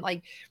again,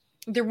 like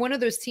they're one of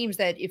those teams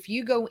that if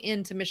you go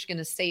into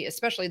Michigan State,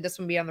 especially this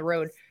one be on the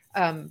road,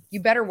 you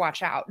better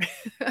watch out.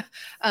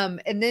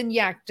 And then,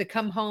 to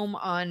come home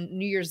on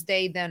New Year's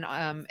Day, then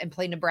and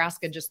play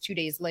Nebraska just 2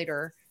 days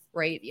later,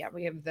 right? Yeah,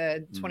 we have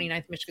the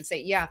 29th Michigan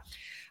State. Yeah,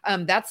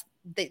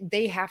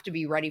 they have to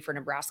be ready for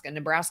Nebraska.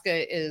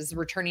 Nebraska is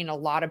returning a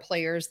lot of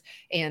players,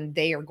 and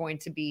they are going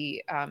to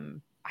be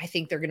I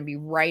think they're going to be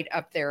right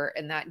up there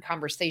in that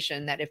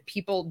conversation that if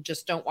people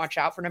just don't watch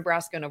out for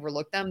Nebraska and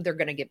overlook them, they're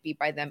going to get beat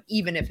by them,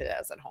 even if it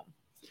is at home.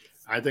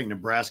 I think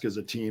Nebraska is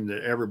a team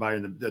that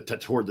everybody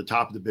toward the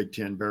top of the Big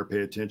Ten better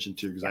pay attention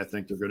to, because I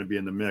think they're going to be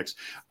in the mix.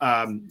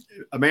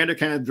 Amanda,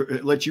 kind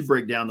of let you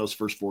break down those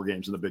first 4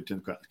 games in the Big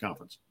Ten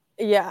Conference.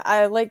 Yeah,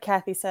 I like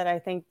Kathy said, I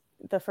think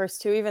the first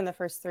 2, even the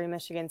first 3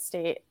 Michigan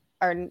State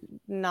are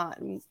not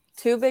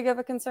too big of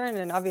a concern.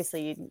 And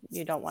obviously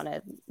you don't want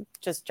to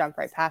just jump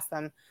right past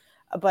them.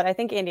 But I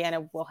think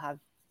Indiana will have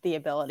the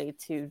ability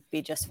to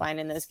be just fine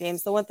in those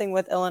games. The one thing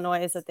with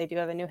Illinois is that they do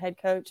have a new head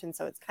coach. And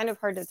so it's kind of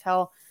hard to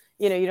tell,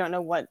 you don't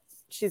know what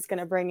she's going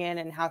to bring in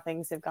and how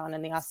things have gone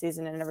in the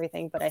offseason and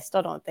everything. But I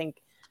still don't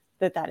think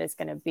that is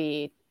going to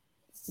be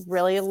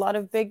really a lot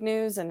of big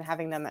news. And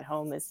having them at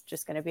home is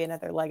just going to be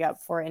another leg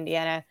up for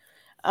Indiana.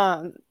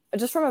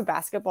 Just from a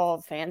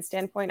basketball fan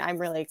standpoint, I'm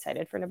really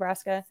excited for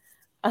Nebraska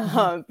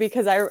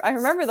because I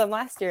remember them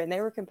last year and they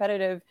were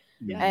competitive.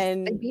 Yes.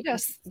 And they beat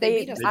us.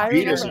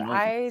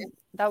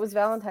 That was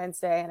Valentine's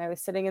Day, and I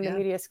was sitting in the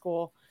media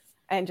school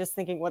and just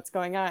thinking, what's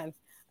going on?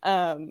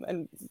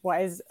 And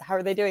how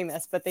are they doing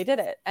this? But they did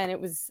it,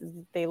 and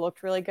they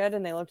looked really good,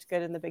 and they looked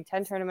good in the Big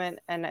Ten tournament.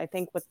 And I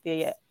think with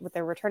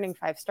their returning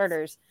 5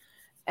 starters,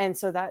 and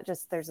so that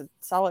there's a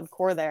solid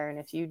core there. And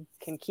if you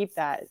can keep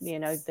that,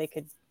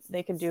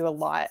 they could do a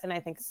lot. And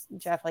I think,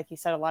 Jeff, like you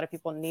said, a lot of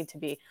people need to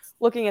be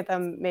looking at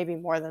them maybe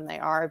more than they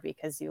are,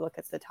 because you look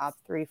at the top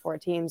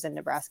 3-4 teams and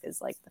Nebraska's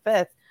like the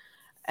 5th,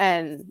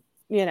 and,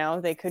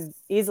 they could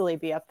easily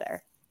be up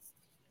there.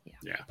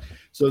 Yeah.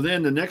 So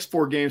then the next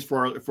 4 games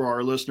for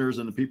our listeners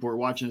and the people who are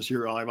watching us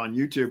here live on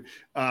YouTube,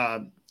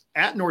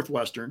 at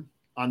Northwestern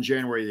on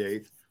January the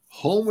 8th,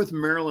 home with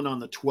Maryland on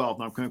the 12th.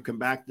 And I'm going to come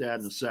back to that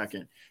in a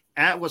second.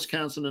 At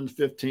Wisconsin on the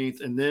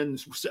 15th, and then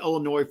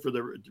Illinois for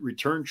the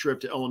return trip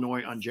to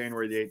Illinois on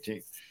January the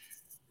 18th.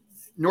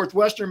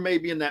 Northwestern may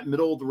be in that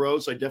middle of the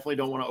road, so I definitely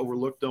don't want to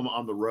overlook them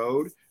on the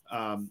road.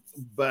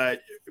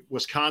 But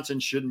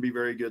Wisconsin shouldn't be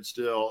very good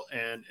still.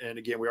 And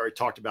again, we already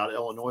talked about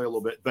Illinois a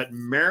little bit. But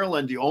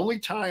Maryland, the only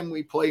time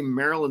we play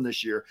Maryland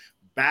this year,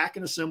 back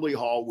in Assembly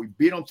Hall, we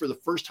beat them for the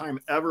first time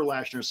ever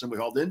last year in Assembly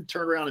Hall, then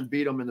turned around and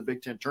beat them in the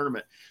Big Ten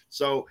tournament.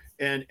 So,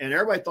 and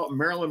everybody thought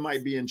Maryland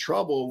might be in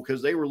trouble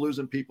because they were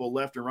losing people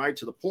left and right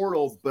to the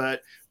portal,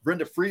 but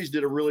Brenda Fries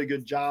did a really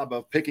good job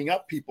of picking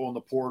up people in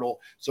the portal.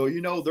 So,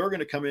 they're going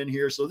to come in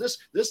here. So this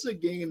is a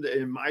game that,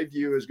 in my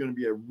view, is going to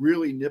be a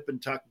really nip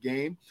and tuck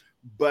game.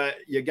 But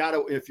you got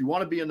to, if you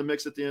want to be in the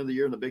mix at the end of the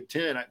year in the Big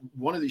Ten,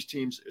 one of these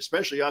teams,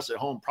 especially us at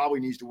home,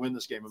 probably needs to win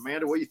this game.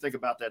 Amanda, what do you think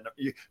about that?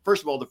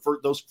 First of all,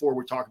 those 4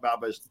 we talk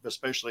about, but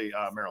especially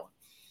Maryland.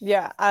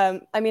 Yeah.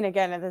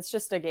 Again, it's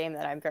just a game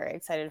that I'm very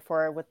excited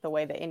for with the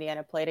way that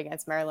Indiana played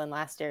against Maryland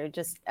last year.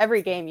 Just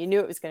every game, you knew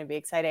it was going to be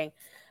exciting.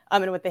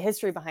 And with the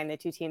history behind the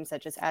 2 teams,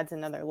 that just adds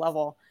another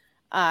level.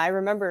 I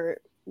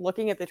remember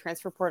looking at the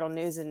transfer portal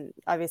news, and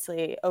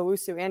obviously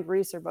Owusu and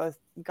Reese are both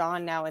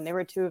gone now, and they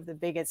were 2 of the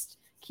biggest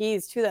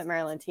keys to that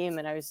Maryland team.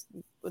 And I was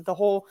the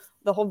whole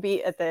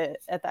beat at the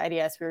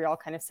IDS, we were all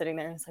kind of sitting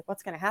there and it's like,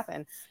 what's going to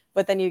happen?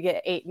 But then you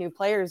get 8 new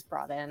players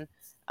brought in.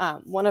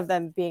 One of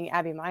them being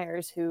Abby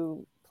Myers,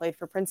 who played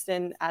for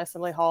Princeton at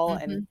Assembly Hall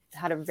and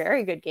had a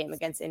very good game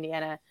against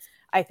Indiana.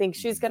 I think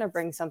she's going to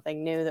bring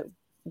something new that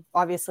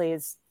obviously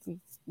is,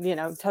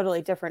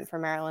 totally different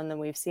from Maryland than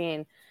we've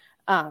seen.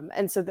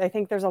 And so I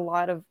think there's a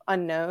lot of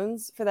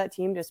unknowns for that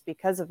team just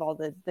because of all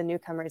the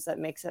newcomers. That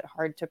makes it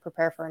hard to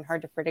prepare for and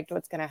hard to predict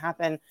what's going to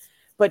happen.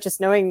 But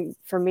just knowing,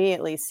 for me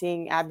at least,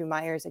 seeing Abby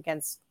Myers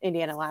against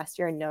Indiana last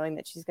year and knowing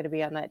that she's going to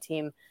be on that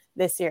team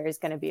this year is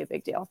going to be a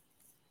big deal.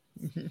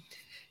 Mm-hmm.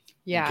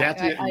 Yeah.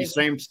 Kathy,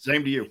 same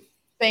to you.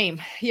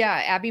 Same.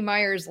 Yeah. Abby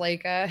Myers,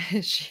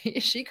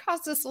 she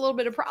caused us a little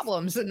bit of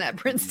problems in that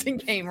Princeton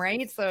game,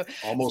 right? So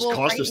almost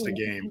cost us the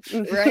game.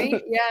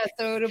 Right. Yeah.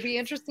 So it'll be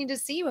interesting to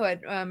see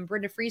what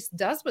Brenda Fries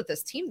does with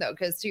this team, though,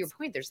 because to your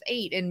point, there's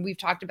 8, and we've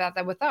talked about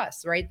that with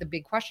us, right? The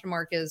big question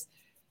mark is,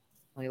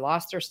 we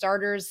lost our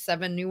starters,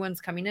 7 new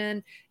ones coming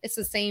in. It's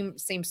the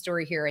same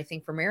story here, I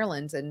think, for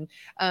Maryland. And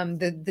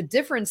the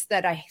difference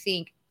that I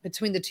think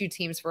between the 2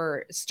 teams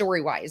for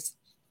story-wise,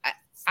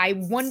 I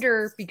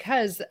wonder,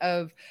 because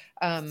of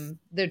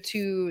the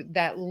 2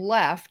 that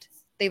left,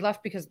 they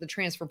left because of the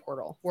transfer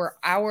portal, where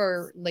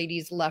our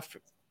ladies left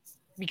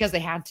because they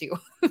had to,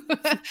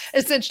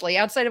 essentially.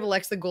 Outside of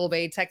Alexa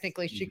Gulbe,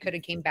 technically she could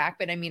have came back,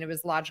 but it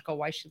was logical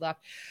why she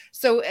left.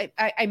 So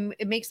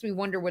it makes me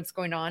wonder what's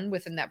going on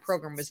within that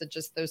program. Was it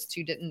just those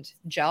 2 didn't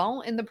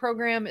gel in the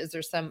program? Is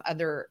there some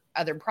other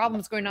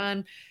problems going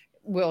on?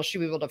 Will she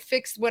be able to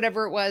fix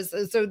whatever it was?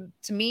 So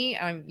to me,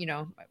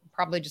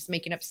 probably just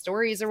making up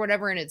stories or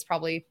whatever, and it's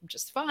probably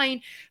just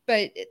fine.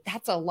 But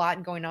that's a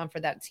lot going on for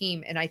that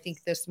team. And I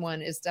think this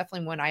one is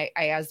definitely one I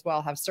as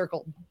well have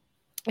circled.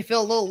 I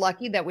feel a little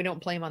lucky that we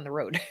don't play them on the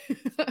road.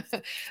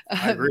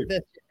 I agree.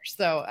 This year.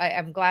 So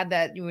I'm glad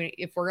that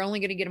if we're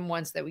only going to get them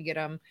once, that we get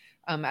them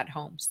at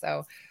home.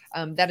 So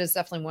that is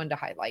definitely one to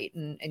highlight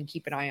and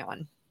keep an eye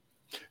on.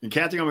 And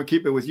Kathy, I'm going to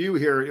keep it with you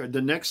here.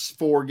 The next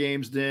 4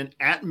 games then: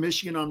 at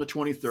Michigan on the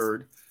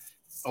 23rd,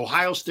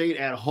 Ohio State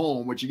at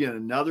home, which again,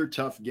 another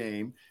tough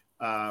game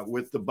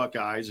with the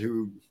Buckeyes,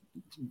 who,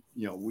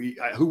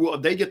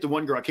 they get the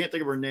one girl. I can't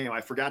think of her name.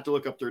 I forgot to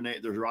look up their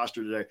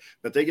roster today,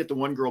 but they get the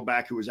one girl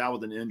back who was out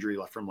with an injury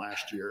from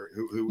last year,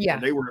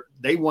 and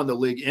they won the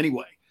league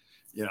anyway,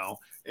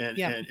 and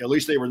at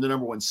least they were the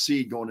number 1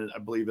 seed going in, I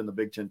believe, in the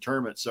Big Ten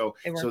tournament. So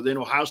then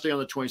Ohio State on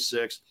the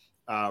 26th,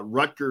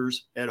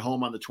 Rutgers at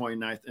home on the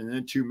 29th, and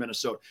then 2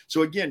 Minnesota.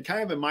 So again,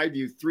 kind of in my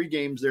view, 3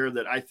 games there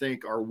that I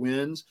think are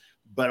wins.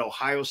 But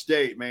Ohio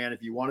State, man,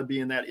 if you want to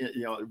be in that,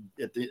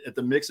 at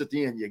the mix at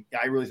the end,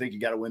 I really think you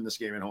got to win this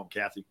game at home,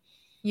 Kathy.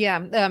 Yeah,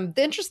 the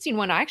interesting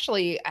one,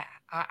 actually,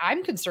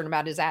 I'm concerned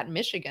about is at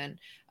Michigan.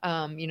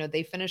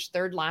 They finished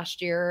 3rd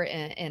last year,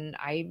 and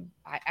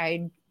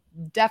I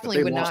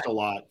definitely would not.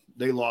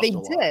 They lost a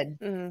lot. They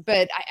did,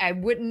 but I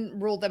wouldn't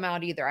rule them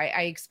out either.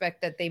 I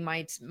expect that they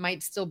might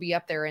still be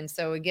up there. And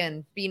so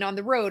again, being on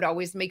the road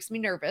always makes me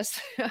nervous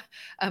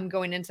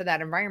going into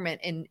that environment,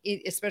 and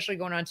especially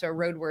going onto a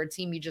road where a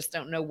team you just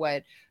don't know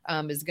what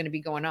is going to be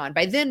going on.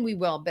 By then we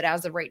will, but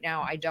as of right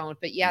now, I don't.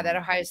 But yeah, that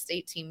Ohio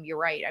State team, you're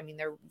right. I mean,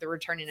 they're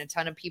returning a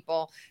ton of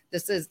people.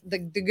 This is the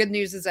good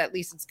news is at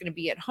least it's going to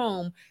be at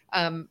home,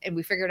 and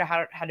we figured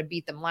out how to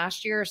beat them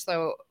last year.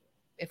 So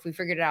if we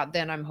figured it out,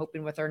 then I'm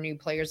hoping with our new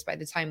players, by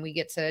the time we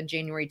get to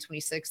January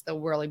 26th,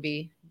 they'll really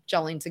be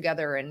gelling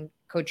together, and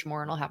Coach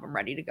Moore will have them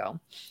ready to go.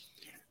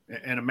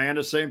 And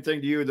Amanda, same thing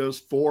to you, those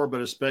 4,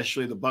 but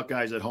especially the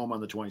Buckeyes at home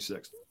on the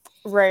 26th.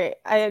 Right.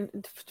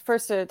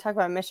 First to talk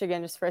about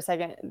Michigan just for a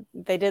second.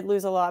 They did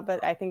lose a lot,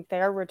 but I think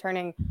they are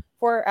returning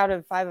 4 out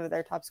of 5 of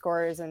their top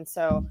scorers. And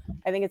so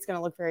I think it's going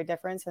to look very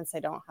different since they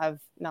don't have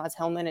Naz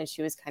Hillman, and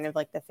she was kind of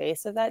like the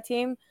face of that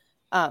team.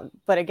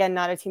 But again,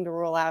 not a team to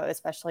rule out,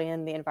 especially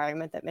in the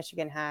environment that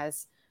Michigan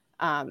has.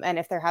 And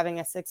if they're having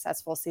a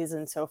successful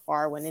season so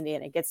far, when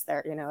Indiana gets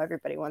there,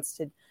 everybody wants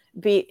to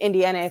beat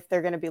Indiana if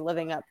they're going to be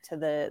living up to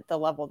the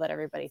level that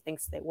everybody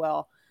thinks they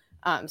will.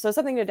 So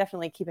something to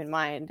definitely keep in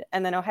mind.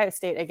 And then Ohio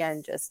State,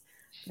 again,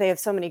 they have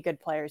so many good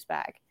players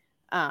back.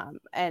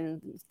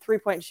 And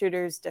 3-point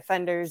shooters,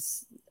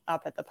 defenders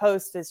up at the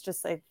post is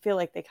just, I feel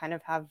like they kind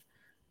of have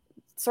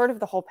sort of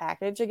the whole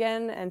package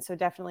again. And so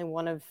definitely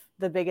one of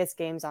the biggest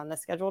games on the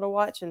schedule to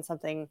watch, and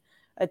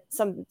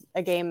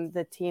a game,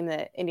 the team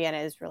that Indiana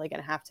is really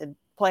going to have to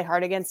play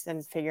hard against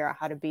and figure out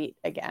how to beat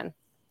again.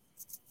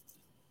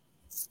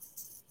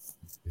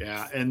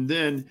 Yeah. And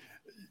then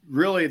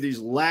really these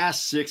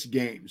last 6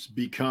 games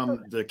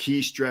become the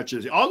key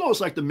stretches,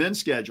 almost like the men's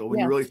schedule when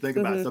you really think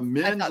about it. The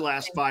men's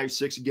last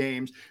 5-6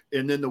 games,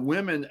 and then the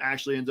women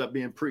actually ends up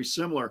being pretty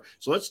similar.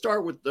 So let's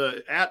start with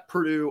at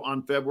Purdue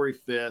on February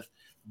 5th,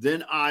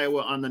 then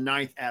Iowa on the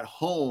 9th at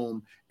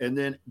home, and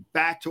then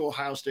back to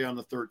Ohio State on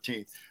the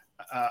 13th.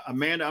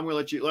 Amanda, I'm going to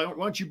let you, why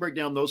don't you break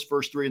down those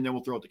first 3, and then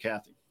we'll throw it to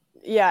Kathy.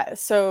 Yeah.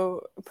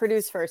 So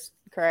Purdue's first,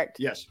 correct?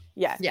 Yes.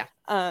 Yeah.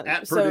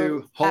 At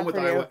Purdue, home with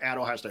Purdue, Iowa, at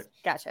Ohio State.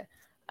 Gotcha.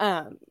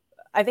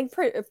 I think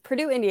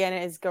Purdue, Indiana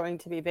is going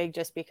to be big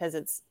just because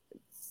it's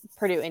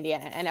Purdue,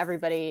 Indiana, and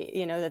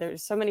everybody, that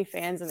there's so many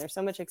fans and there's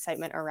so much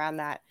excitement around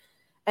that.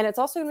 And it's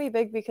also going to be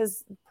big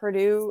because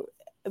Purdue,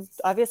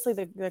 obviously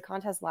the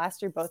contest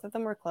last year, both of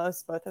them were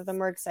close. Both of them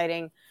were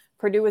exciting.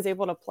 Purdue was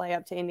able to play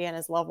up to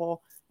Indiana's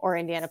level, or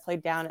Indiana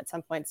played down at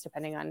some points,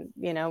 depending on,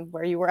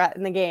 where you were at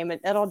in the game.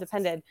 It all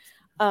depended.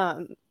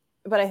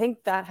 But I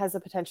think that has the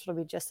potential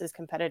to be just as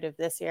competitive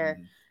this year.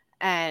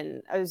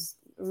 And I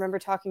remember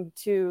talking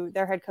to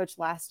their head coach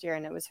last year,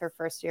 and it was her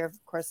first year.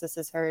 Of course, this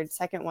is her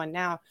second one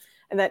now.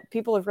 And that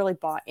people have really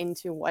bought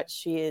into what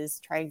she is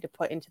trying to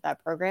put into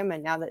that program.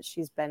 And now that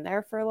she's been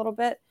there for a little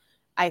bit,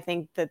 I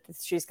think that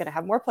she's going to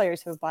have more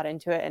players who have bought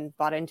into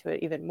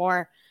it even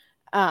more.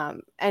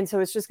 And so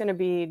it's going to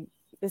be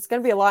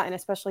a lot. And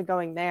especially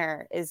going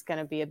there is going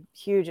to be a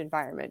huge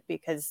environment,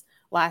 because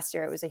last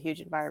year it was a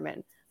huge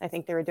environment. I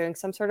think they were doing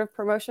some sort of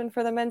promotion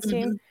for the men's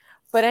team,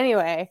 but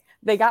anyway,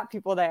 they got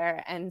people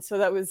there. And so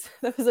that was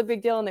a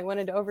big deal, and they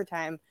went into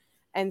overtime.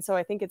 And so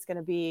I think it's going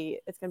to be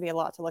a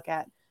lot to look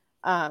at.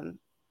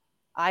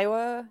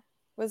 Iowa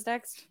was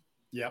next.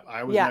 Yep.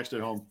 Iowa's next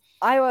at home.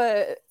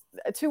 Iowa,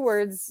 2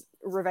 words,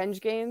 revenge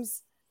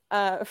games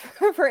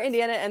for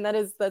Indiana. And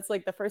that's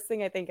like the first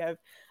thing I think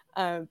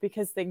of,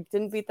 because they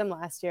didn't beat them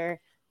last year.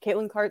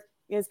 Caitlin Clark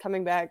is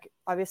coming back.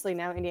 Obviously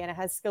now Indiana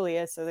has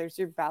Scalia. So there's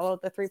your battle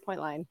at the 3-point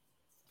line.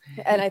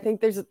 And I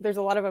think there's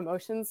a lot of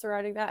emotions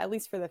surrounding that, at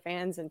least for the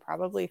fans, and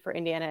probably for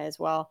Indiana as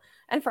well.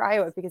 And for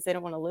Iowa, because they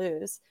don't want to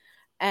lose.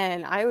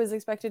 And Iowa's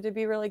expected to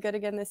be really good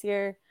again this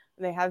year.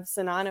 They have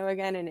Sonano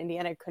again, and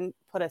Indiana couldn't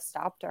put a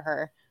stop to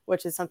her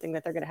which is something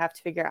that they're going to have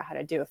to figure out how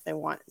to do if they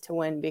want to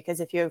win.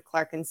 Because if you have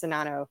Clark and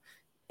Sonano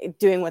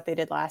doing what they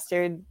did last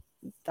year,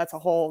 it's a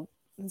whole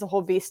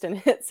beast in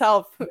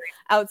itself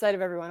outside of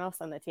everyone else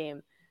on the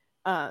team.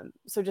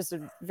 So just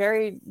a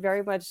very,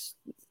 very much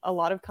a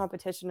lot of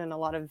competition and a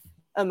lot of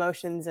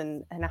emotions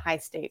and high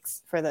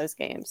stakes for those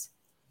games.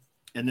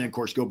 And then, of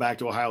course, go back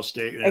to Ohio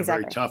State in a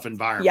Exactly. very tough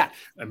environment. Yeah.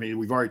 I mean,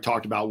 we've already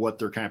talked about what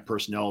their kind of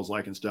personnel is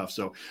like and stuff.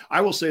 So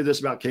I will say this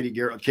about Katie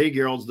Garrett. Katie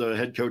Garrett's the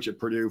head coach at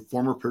Purdue,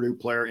 former Purdue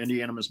player,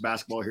 Indiana Miss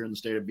basketball here in the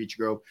state of Beech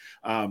Grove.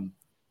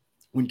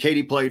 When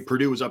Katie played,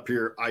 Purdue was up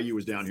here, IU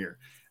was down here.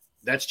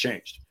 That's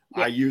changed.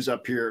 Yeah. IU's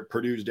up here,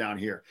 Purdue's down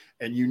here.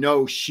 And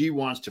she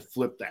wants to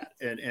flip that.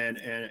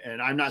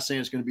 And I'm not saying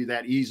it's going to be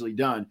that easily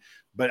done,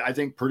 but I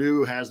think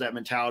Purdue has that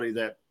mentality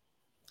that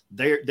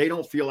they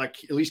don't feel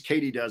like, at least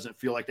Katie doesn't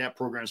feel like that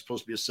program is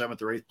supposed to be a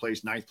 7th or 8th place,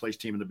 9th place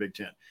team in the Big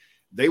Ten.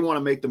 They want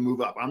to make the move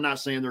up. I'm not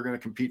saying they're going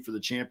to compete for the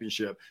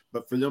championship,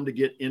 but for them to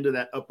get into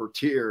that upper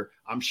tier,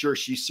 I'm sure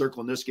she's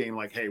circling this game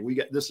like, hey,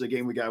 this is a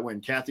game we got to win.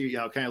 Kathy,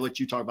 I'll kind of let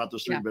you talk about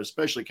those three, but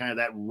especially kind of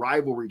that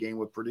rivalry game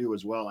with Purdue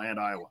as well and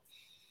Iowa.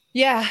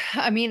 Yeah,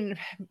 I mean,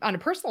 on a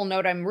personal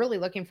note, I'm really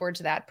looking forward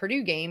to that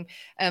Purdue game,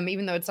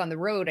 even though it's on the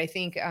road. I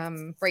think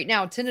right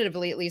now,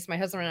 tentatively, at least, my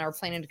husband and I are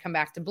planning to come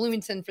back to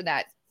Bloomington for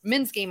that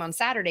men's game on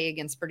Saturday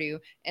against Purdue,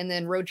 and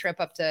then road trip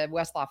up to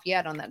West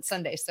Lafayette on that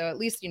Sunday. So at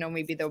least,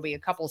 maybe there'll be a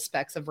couple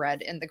specks of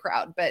red in the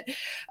crowd. But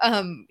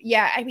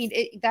yeah, I mean,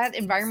 that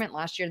environment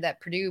last year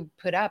that Purdue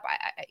put up,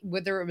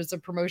 whether it was a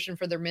promotion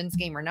for their men's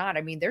game or not,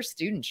 I mean, their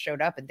students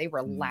showed up and they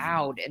were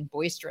loud and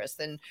boisterous.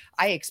 And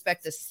I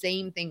expect the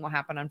same thing will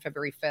happen on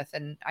February 5th.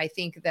 And I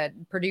think that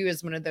Purdue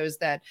is one of those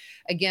that,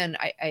 again,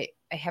 I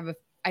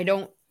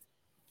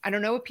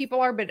don't know what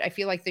people are, but I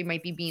feel like they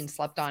might be being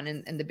slept on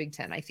in the Big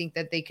Ten. I think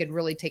that they could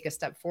really take a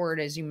step forward,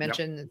 as you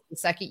mentioned, the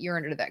second year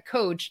under that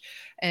coach.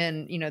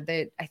 And,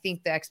 I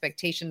think the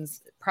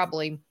expectations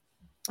probably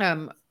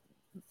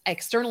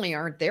externally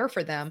aren't there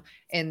for them,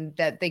 and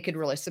that they could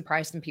really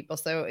surprise some people.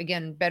 So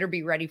again, better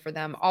be ready for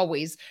them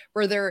always.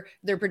 Whether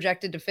they're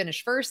projected to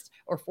finish 1st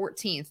or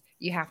 14th,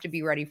 you have to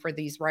be ready for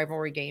these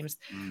rivalry games.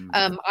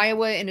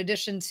 Iowa, in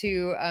addition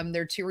to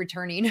their 2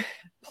 returning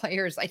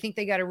players, I think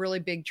they got a really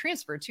big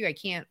transfer too.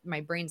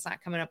 My brain's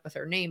not coming up with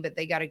her name, but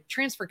they got a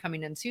transfer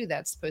coming in too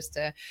that's supposed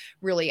to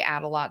really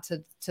add a lot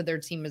to their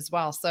team as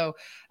well. So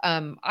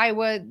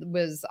Iowa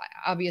was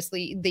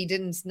obviously, they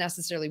didn't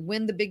necessarily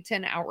win the Big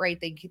Ten outright.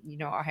 They,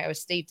 Ohio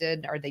State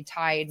did, or they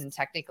tied, and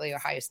technically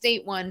Ohio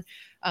State won.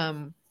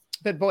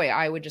 But boy,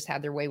 Iowa just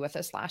had their way with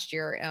us last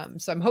year.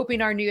 So I'm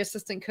hoping our new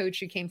assistant coach,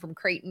 who came from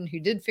Creighton, who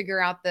did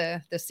figure out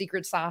the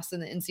secret sauce in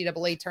the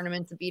NCAA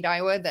tournament to beat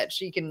Iowa, that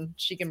she can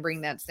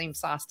bring that same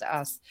sauce to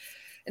us.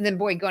 And then,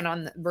 boy, going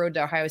on the road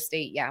to Ohio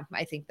State, yeah,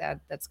 I think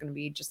that's going to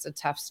be just a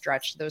tough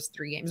stretch, those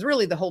 3 games,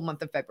 really the whole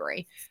month of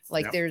February.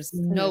 There's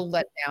no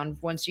letdown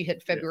once you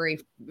hit February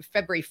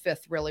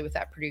 5th, really, with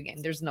that Purdue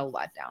game. There's no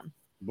letdown.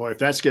 Boy, if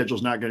that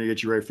schedule's not going to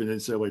get you ready for the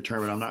NCAA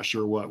tournament, I'm not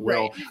sure what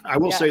will. Right. I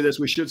will say this.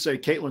 We should say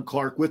Caitlin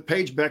Clark, with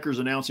Paige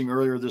Beckers announcing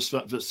earlier this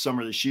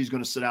summer that she's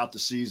going to sit out the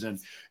season.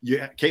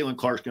 Caitlin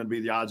Clark's going to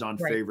be the odds-on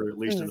favorite, at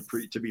least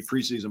to be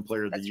preseason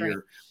player of the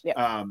year. Right.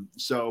 Yep.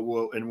 So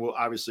we'll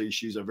obviously,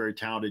 she's a very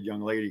talented young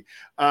lady.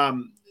 I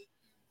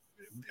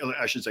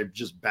should say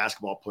just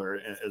basketball player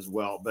as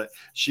well, but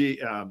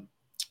she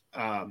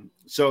and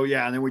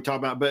then we talk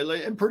about,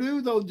 and Purdue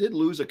though did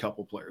lose a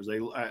couple players. They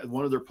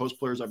one of their post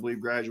players, I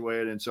believe,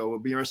 graduated, and so it'll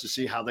be interesting to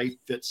see how they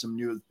fit some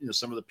new,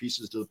 some of the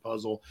pieces to the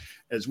puzzle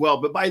as well.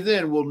 But by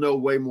then we'll know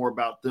way more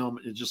about them,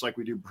 just like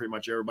we do pretty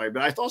much everybody.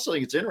 But I also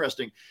think it's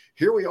interesting.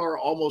 Here we are,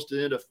 almost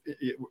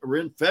we're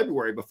in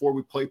February before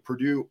we play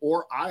Purdue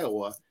or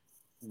Iowa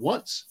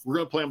once. We're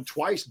going to play them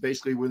twice,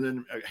 basically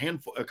within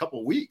a couple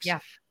of weeks,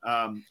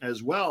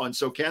 as well. And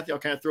so, Kathy, I'll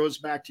kind of throw this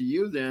back to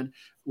you. Then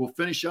we'll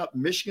finish up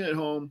Michigan at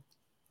home,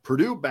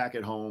 Purdue back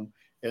at home,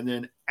 and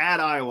then at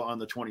Iowa on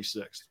the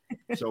 26th.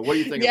 So what do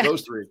you think of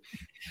those 3?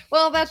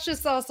 Well, that's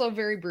just also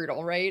very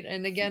brutal, right?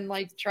 And again,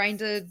 trying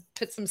to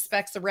put some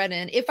specks of red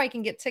in. If I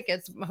can get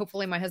tickets,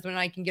 hopefully my husband and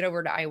I can get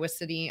over to Iowa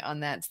City on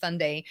that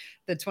Sunday,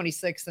 the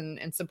 26th,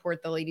 and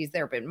support the ladies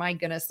there. But my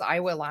goodness,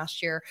 Iowa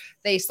last year,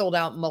 they sold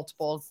out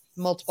multiple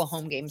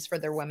home games for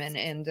their women,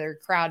 and their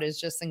crowd is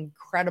just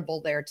incredible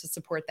there to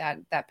support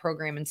that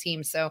program and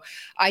team. So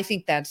I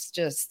think that's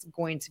just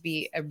going to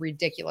be a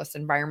ridiculous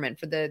environment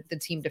for the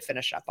team to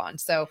finish up on.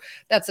 So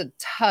that's a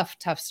tough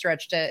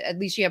stretch. At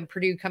least you have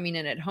Purdue coming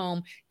in at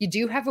home. You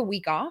do have a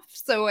week off,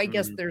 so I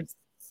guess there's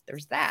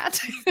that.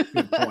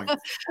 Good point.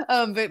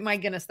 But my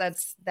goodness,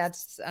 that's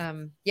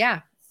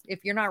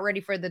if you're not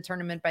ready for the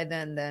tournament by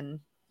then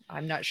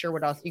I'm not sure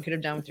what else you could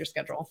have done with your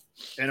schedule.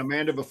 And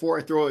Amanda, before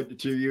I throw it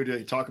to you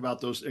to talk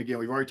about those again,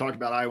 we've already talked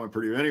about Iowa and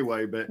Purdue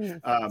anyway, but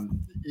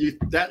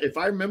if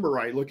I remember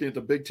right, looking at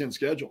the Big Ten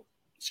schedule,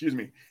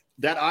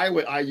 that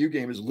Iowa IU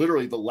game is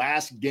literally the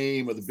last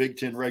game of the Big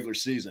Ten regular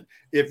season.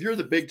 If you're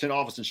the Big Ten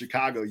office in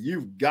Chicago,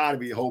 you've got to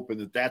be hoping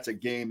that that's a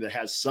game that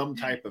has some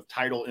type of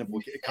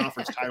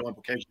conference title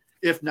implication,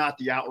 if not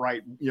the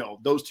outright,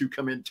 those two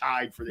come in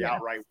tied for the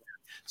outright win.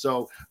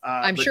 So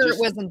I'm sure it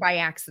wasn't by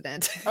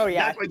accident. Oh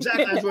yeah,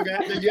 exactly. That's what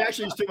you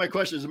actually just took my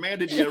question. Is,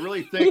 Amanda, do you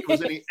really think it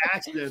was any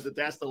accident that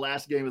that's the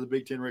last game of the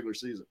Big Ten regular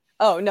season?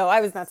 Oh no,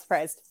 I was not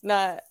surprised.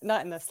 Not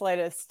in the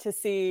slightest to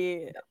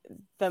see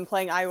them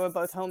playing Iowa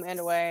both home and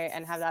away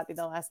and have that be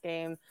the last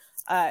game.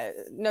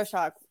 No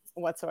shock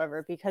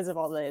whatsoever because of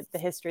all the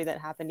history that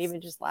happened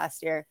even just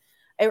last year.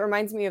 It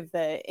reminds me of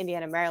the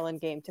Indiana-Maryland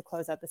game to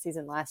close out the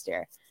season last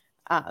year,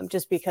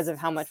 just because of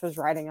how much was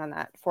riding on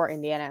that for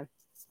Indiana.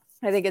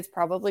 I think it's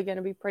probably going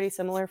to be pretty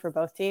similar for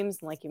both teams.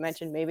 And like you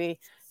mentioned, maybe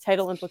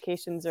title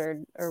implications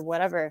or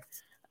whatever,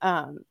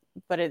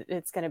 but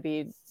it's going to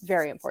be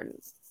very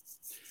important.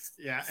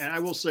 Yeah, and I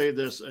will say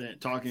this,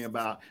 talking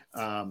about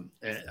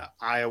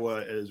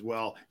Iowa as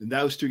well. In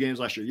those two games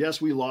last year,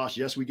 yes, we lost.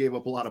 Yes, we gave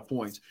up a lot of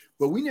points,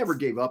 but we never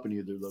gave up in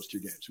either of those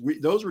two games.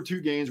 Those were two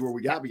games where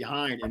we got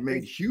behind and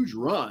made huge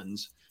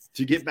runs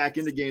to get back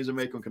into games and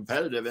make them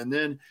competitive. And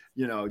then,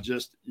 and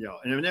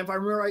if I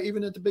remember right,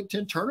 even at the Big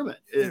Ten tournament,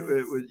 it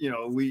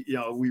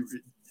was,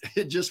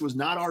 it just was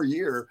not our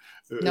year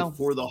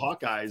for the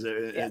Hawkeyes.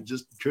 It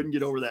just couldn't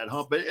get over that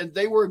hump. And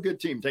they were a good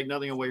team. Take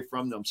nothing away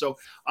from them. So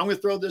I'm going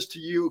to throw this to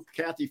you,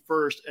 Kathy,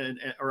 first,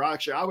 or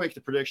actually I'll make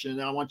the prediction, and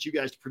then I want you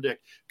guys to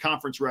predict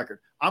conference record.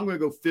 I'm going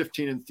to go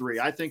 15-3.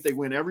 I think they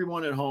win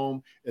everyone at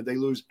home, and they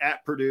lose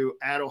at Purdue,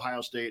 at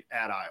Ohio State,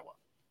 at Iowa.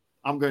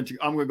 I'm going to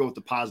go with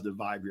the positive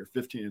vibe here,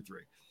 15-3.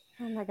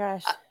 Oh my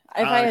gosh!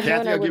 If I had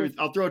Kathy, known,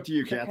 I'll throw it to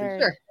you, prepared. Kathy.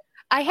 Sure.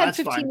 I had That's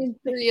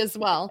 15-3 as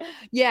well.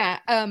 Yeah.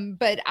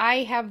 But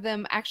I have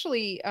them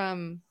actually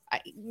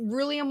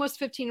really almost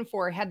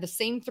 15-4. I had the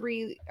same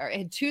three, or I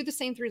had two of the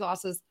same three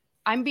losses.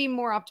 I'm being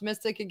more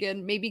optimistic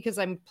again, maybe because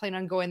I'm planning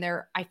on going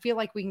there. I feel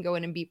like we can go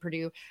in and beat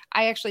Purdue.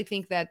 I actually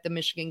think that the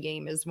Michigan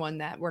game is one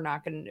that we're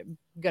not going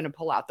to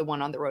pull out, the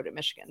one on the road at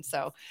Michigan.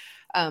 So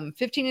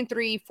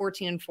 15-3,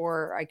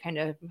 14-4, I kind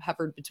of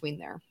hovered between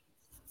there.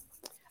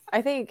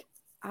 I think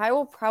I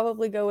will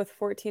probably go with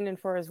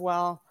 14-4 as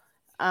well.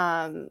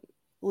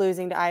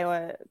 Losing to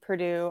Iowa,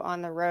 Purdue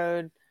on the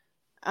road,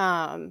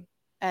 and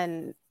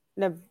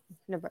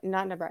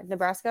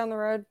Nebraska on the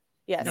road.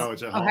 Yes. No,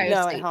 it's at home.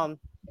 At home.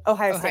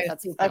 Ohio State.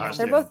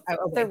 They're both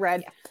they're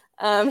red.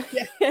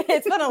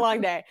 It's been a long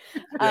day.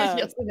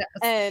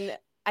 And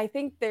I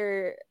think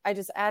I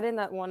just add in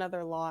that one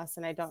other loss,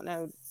 and I don't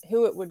know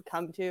who it would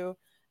come to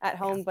at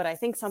home, but I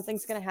think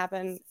something's going to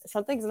happen.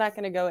 Something's not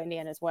going to go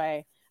Indiana's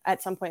way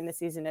at some point in the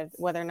season, of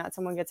whether or not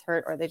someone gets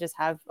hurt or they just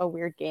have a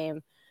weird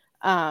game.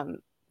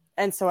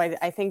 And so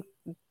I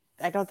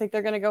don't think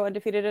they're going to go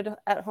undefeated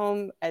at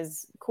home,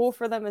 as cool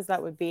for them as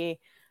that would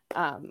be.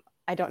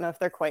 I don't know if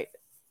they're quite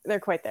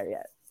there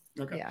yet.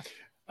 Okay. Yeah.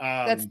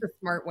 That's the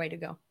smart way to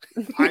go.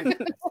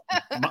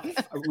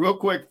 Real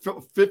quick,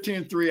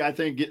 15-3, I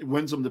think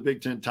wins them the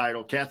Big Ten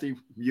title. Kathy,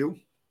 you?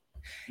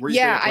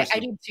 I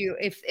do too.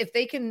 If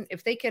they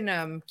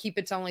can keep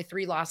it to only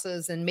 3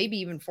 losses and maybe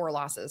even 4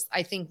 losses,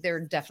 I think they're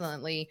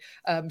definitely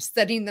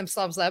setting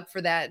themselves up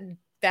for that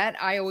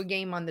Iowa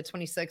game on the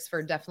 26th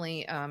for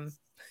definitely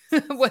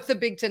what the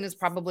Big Ten is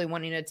probably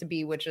wanting it to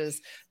be, which is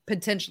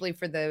potentially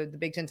for the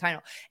Big Ten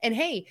title. And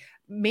hey,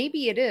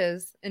 maybe it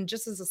is. And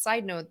just as a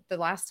side note, the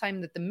last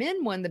time that the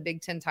men won the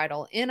Big Ten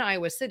title in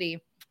Iowa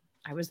City,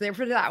 I was there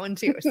for that one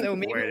too. So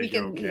maybe we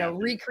can,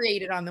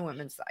 recreate it on the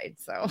women's side.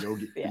 So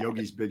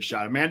Yogi's big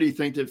shot. Amanda, do you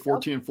think that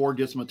 14-4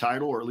 gets them a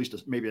title, or at least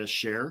maybe a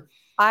share?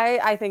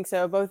 I think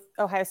so. Both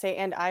Ohio State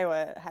and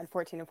Iowa had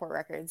 14-4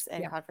 records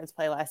in conference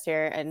play last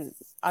year, and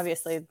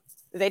obviously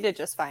they did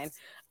just fine.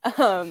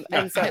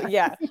 And so,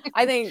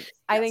 I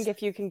think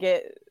if you can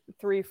get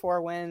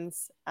 3-4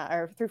 wins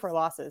or 3-4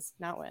 losses,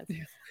 not wins,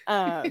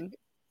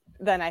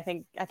 then I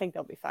think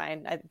they'll be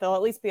fine. They'll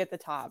at least be at the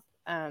top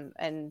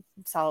and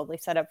solidly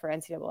set up for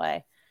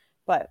NCAA.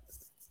 But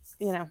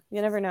you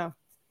never know.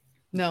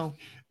 No,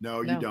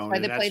 you don't. Why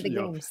they play the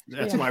games.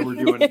 That's why we're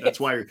doing. That's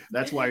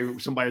why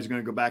somebody's going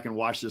to go back and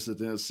watch this at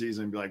the end of the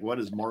season and be like, "What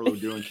is Marlo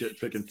doing?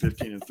 Picking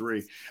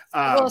 15-3."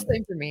 Well,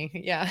 same for me.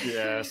 Yeah.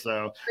 Yeah.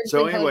 So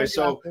anyway,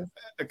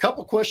 a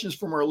couple questions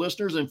from our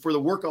listeners and for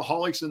the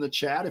workaholics in the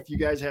chat. If you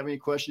guys have any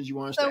questions you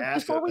want us to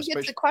ask, before we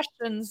get to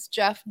questions,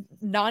 Jeff,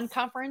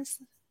 non-conference.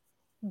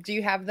 Do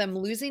you have them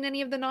losing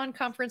any of the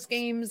non-conference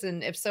games?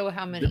 And if so,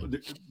 how many?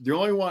 The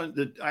only one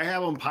that I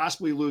have them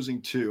possibly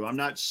losing 2. I'm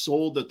not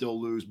sold that they'll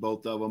lose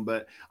both of them,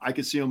 but I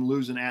could see them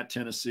losing at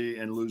Tennessee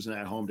and losing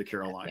at home to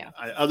Carolina.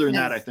 Other than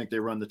that, I think they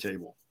run the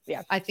table.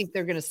 Yeah, I think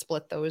they're going to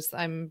split those.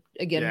 I'm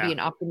being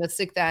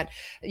optimistic that,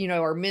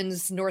 our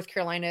men's North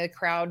Carolina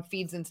crowd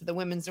feeds into the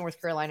women's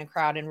North Carolina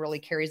crowd and really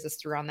carries us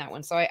through on that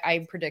one. So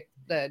I predict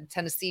the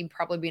Tennessee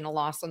probably being a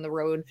loss on the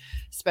road,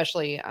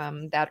 especially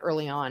that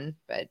early on,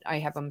 but I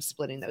have them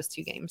splitting those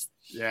 2 games.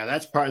 Yeah,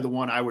 that's probably the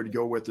one I would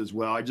go with as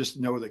well. I just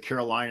know that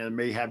Carolina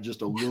may have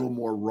just a little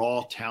more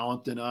raw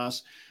talent than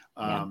us.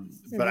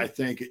 But I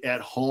think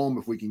at home,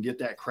 if we can get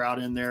that crowd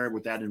in there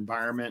with that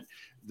environment,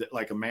 that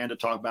like Amanda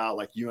talked about,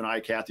 like you and I,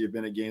 Kathy, have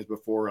been at games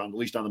before, at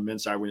least on the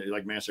men's side, when,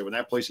 like Amanda said, when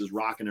that place is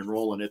rocking and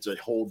rolling, it's a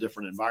whole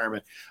different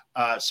environment.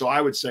 So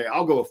I would say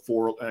I'll go with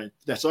 4.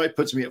 So it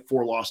puts me at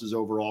 4 losses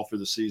overall for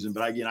the season.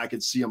 But again, I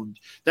could see them.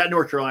 That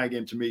North Carolina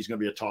game to me is going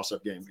to be a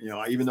toss-up game.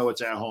 Even though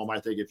it's at home, I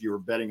think if you were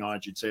betting on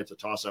it, you'd say it's a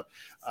toss-up.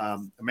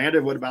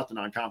 Amanda, what about the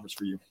non-conference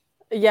for you?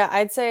 Yeah,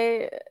 I'd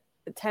say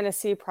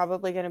Tennessee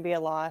probably going to be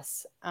a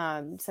loss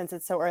since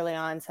it's so early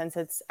on, since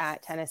it's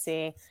at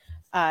Tennessee.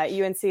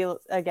 UNC,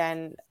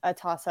 again, a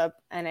toss-up.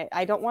 And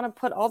I don't want to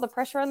put all the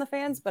pressure on the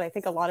fans, but I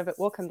think a lot of it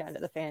will come down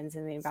to the fans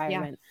and the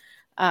environment.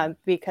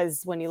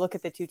 Because when you look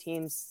at the two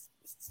teams,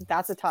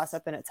 that's a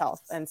toss-up in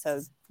itself. And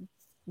so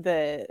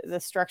the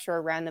structure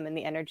around them and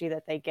the energy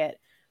that they get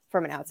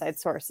from an outside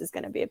source is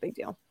going to be a big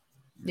deal.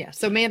 Yeah.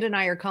 So Amanda and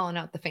I are calling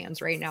out the fans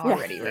right now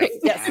already, right?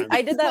 Yes.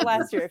 I did that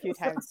last year a few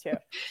times too.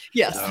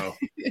 Yes.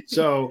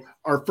 So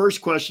our first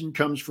question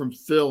comes from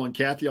Phil, and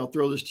Kathy, I'll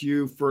throw this to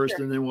you first,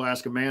 and then we'll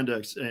ask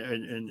Amanda.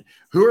 And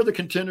who are the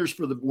contenders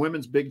for the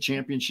women's big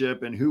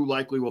championship, and who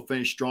likely will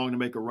finish strong to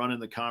make a run in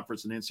the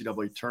conference and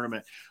NCAA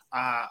tournament?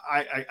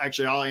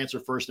 I'll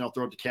answer first, and I'll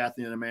throw it to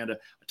Kathy and Amanda.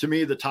 To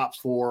me, the top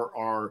 4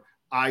 are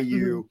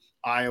IU,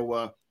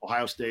 Iowa,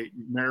 Ohio State,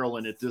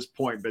 Maryland at this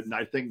point, but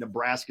I think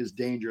Nebraska is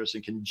dangerous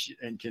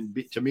and can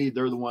be, to me,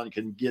 they're the one that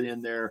can get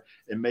in there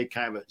and make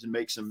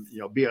some,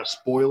 be a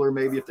spoiler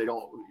maybe if they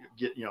don't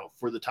get,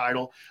 for the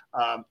title.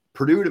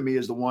 Purdue to me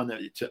is the one that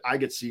I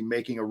could see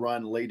making a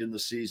run late in the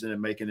season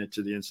and making it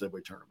to the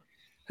NCAA tournament.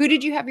 Who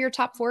did you have your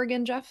top 4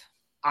 again, Jeff?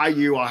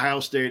 IU,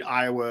 Ohio State,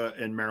 Iowa,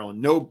 and Maryland.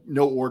 No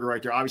order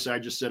right there. Obviously, I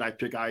just said I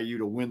pick IU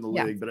to win the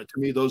league, but to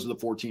me, those are the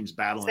 4 teams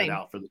battling it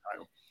out for the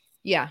title.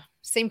 Yeah,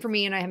 same for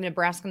me. And I have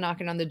Nebraska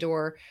knocking on the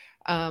door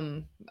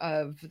of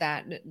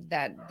that.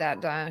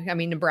 I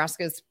mean,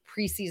 Nebraska's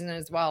preseason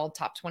as well,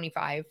 top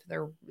 25.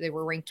 They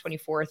were ranked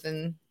 24th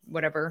and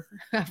whatever,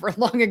 however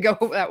long ago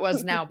that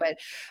was now. But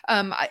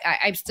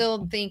I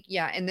still think,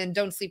 and then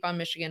don't sleep on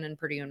Michigan and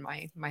Purdue in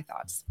my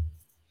thoughts.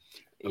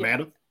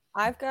 Amanda?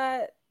 I've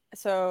got,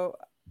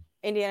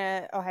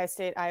 Indiana, Ohio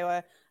State,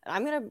 Iowa.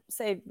 I'm going to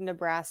say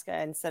Nebraska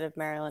instead of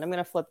Maryland. I'm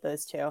going to flip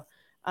those 2.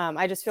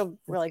 I just feel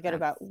really good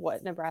about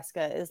what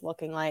Nebraska is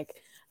looking like.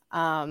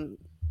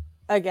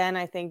 Again,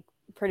 I think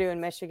Purdue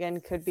and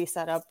Michigan could be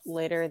set up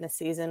later in the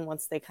season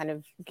once they kind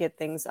of get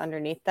things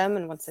underneath them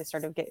and once they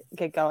sort of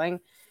get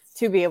going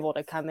to be able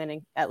to come in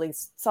and at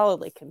least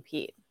solidly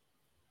compete.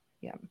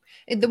 Yeah.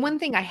 The one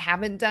thing I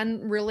haven't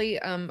done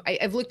really,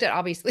 I've looked at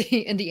obviously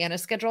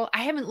Indiana's schedule.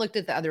 I haven't looked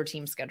at the other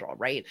team's schedule,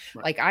 right?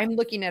 Like I'm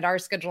looking at our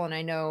schedule and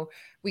I know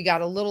we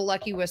got a little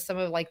lucky with some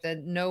of like the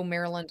no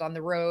Maryland on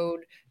the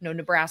road, no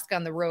Nebraska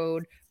on the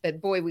road, but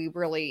boy, we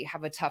really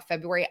have a tough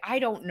February. I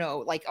don't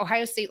know. Like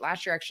Ohio State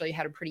last year actually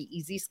had a pretty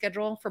easy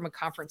schedule from a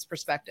conference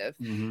perspective,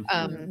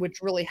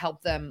 which really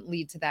helped them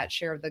lead to that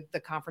share of the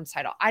conference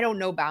title. I don't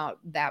know about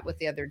that with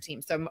the other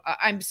teams. So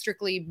I'm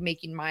strictly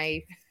making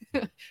my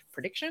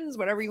predictions,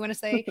 whatever you want to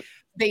say,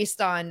 based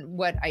on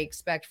what I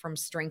expect from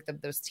strength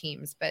of those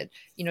teams. But,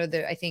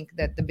 I think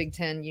that the Big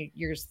Ten,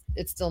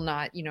 it's still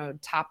not,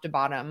 top to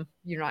bottom.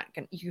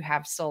 You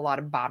have still a lot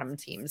of bottom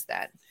teams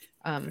that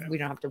we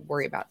don't have to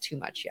worry about too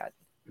much yet.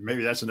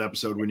 Maybe that's an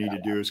episode we need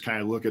to do, is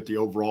kind of look at the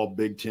overall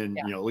Big Ten,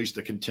 at least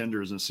the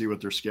contenders, and see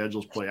what their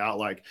schedules play out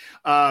like.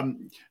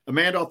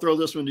 Amanda, I'll throw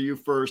this one to you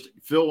first.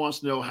 Phil wants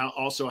to know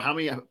how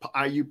many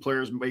IU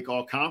players make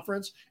all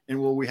conference, and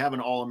will we have an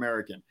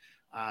All-American?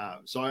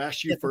 So I'll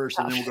ask you first,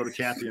 and then we'll go to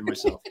Kathy and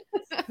myself.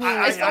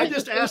 I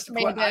just asked the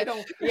question. I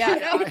don't. Yeah.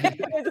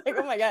 It's like,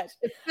 oh my gosh.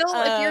 If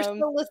you're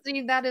still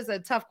listening, that is a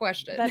tough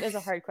question. That is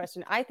a hard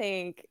question. I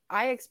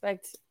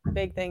expect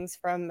big things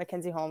from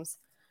Mackenzie Holmes.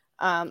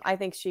 I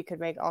think she could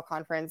make all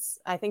conference.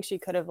 I think she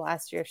could have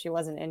last year if she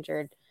wasn't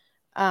injured.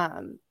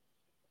 And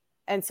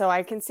so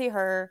I can see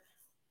her.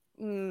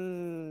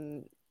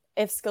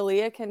 If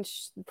Scalia can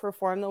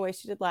perform the way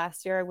she did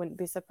last year, I wouldn't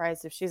be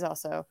surprised if she's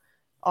also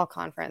all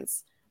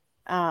conference.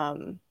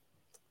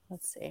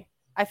 Let's see.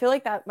 I feel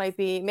like that might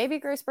be maybe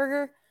Grace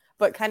Berger,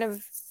 but kind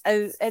of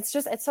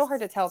it's so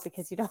hard to tell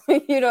because you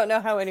don't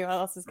know how anyone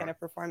else is going to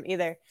perform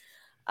either.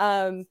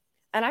 And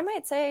I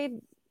would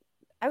say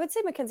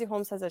Mackenzie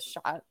Holmes has a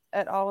shot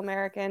at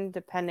All-American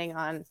depending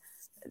on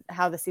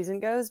how the season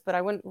goes, but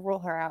I wouldn't rule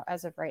her out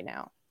as of right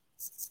now.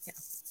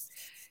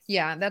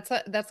 Yeah,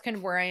 that's kind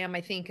of where I am.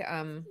 I think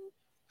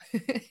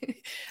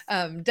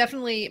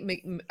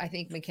definitely I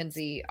think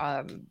Mackenzie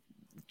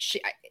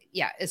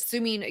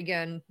assuming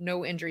again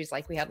no injuries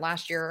like we had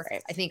last year,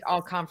 right. I think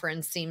all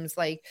conference seems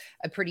like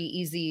a pretty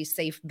easy,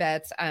 safe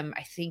bet.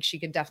 I think she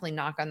could definitely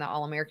knock on the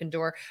All-American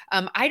door.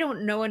 I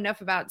don't know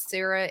enough about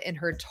Sarah and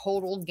her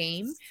total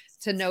game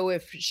to know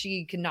if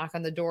she can knock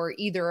on the door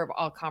either of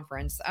all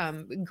conference.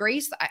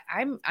 Grace,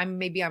 I'm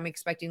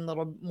expecting a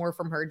little more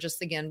from her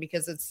just again,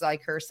 because it's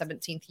like her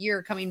 17th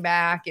year coming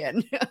back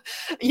and,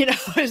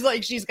 it's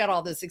like, she's got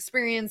all this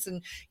experience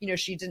and,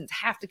 she didn't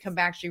have to come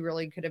back. She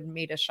really could have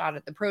made a shot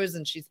at the pros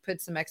and she's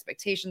put some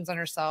expectations on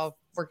herself,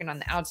 working on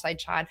the outside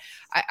shot.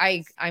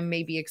 I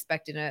may be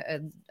expecting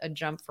a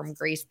jump from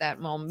Grace that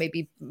will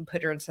maybe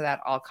put her into that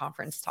all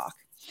conference talk.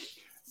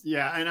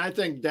 Yeah, and I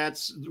think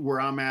that's where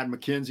I'm at.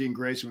 Mackenzie and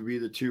Grace would be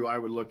the two I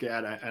would look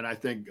at, and I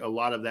think a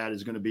lot of that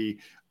is going to be.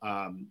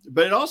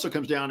 But it also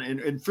comes down,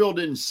 and Phil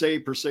didn't say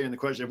per se in the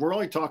question, if we're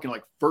only talking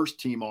like first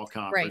team all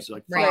conference,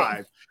 like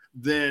five,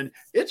 then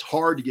it's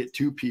hard to get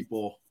two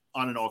people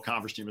on an all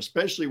conference team,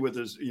 especially with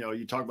this,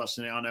 you talk about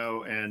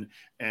Sinano and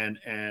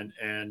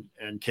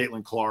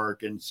Caitlin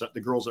Clark and the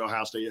girls at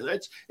Ohio State.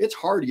 It's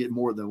hard to get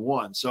more than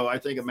one. So I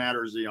think it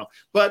matters,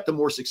 but the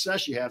more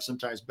success you have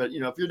sometimes, but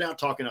if you're now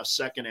talking a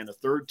second and a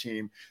third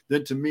team,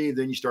 then to me,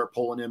 then you start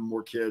pulling in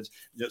more kids.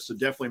 So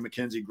definitely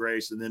Mackenzie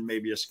Grace, and then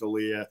maybe a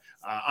Scalia.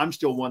 I'm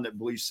still one that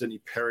believes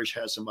Sydney Parrish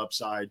has some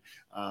upside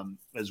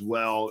as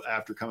well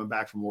after coming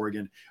back from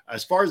Oregon.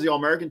 As far as the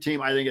All-American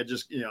team, I think it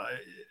just,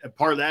 a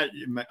part of that,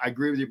 I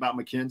agree with you about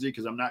Mackenzie,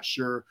 because I'm not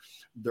sure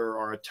there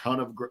are a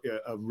ton of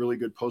really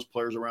good post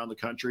players around the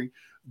country.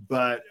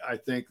 But I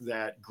think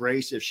that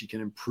Grace, if she can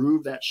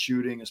improve that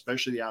shooting,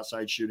 especially the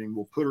outside shooting,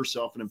 will put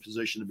herself in a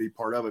position to be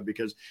part of it.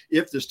 Because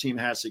if this team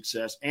has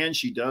success and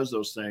she does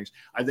those things,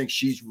 I think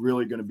she's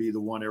really going to be the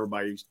one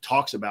everybody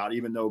talks about,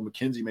 even though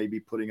Mackenzie may be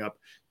putting up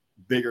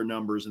bigger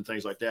numbers and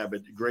things like that.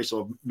 But Grace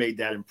will have made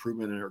that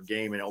improvement in her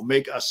game, and it'll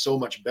make us so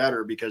much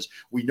better because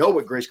we know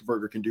what Grace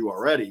Berger can do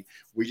already.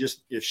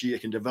 If she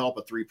can develop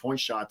a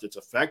 3-point shot that's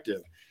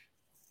effective,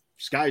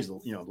 sky's the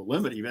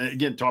limit. Even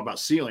again, talk about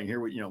ceiling here.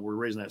 We're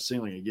raising that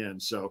ceiling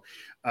again. So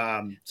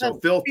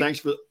Phil, thanks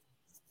for.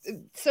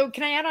 So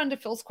can I add on to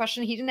Phil's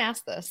question? He didn't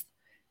ask this,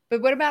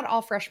 but what about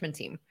all freshman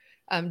team?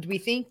 Do we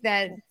think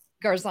that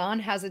Garzon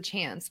has a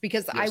chance?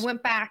 Because yes. I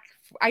went back.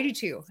 I do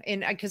too.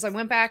 And because I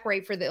went back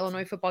right for the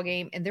Illinois football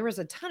game, and there was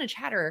a ton of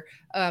chatter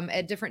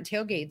at different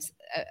tailgates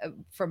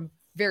from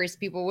various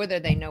people, whether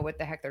they know what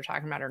the heck they're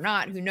talking about or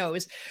not, who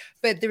knows,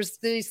 but there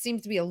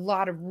seems to be a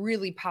lot of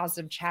really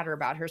positive chatter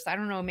about her. So I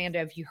don't know, Amanda,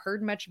 have you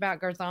heard much about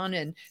Garzon,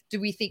 and do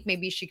we think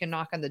maybe she can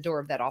knock on the door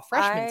of that all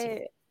freshman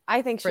team?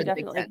 I think she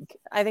definitely,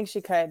 I think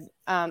she could.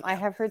 I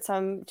have heard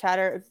some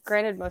chatter.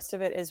 Granted, most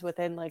of it is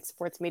within like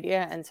sports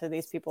media. And so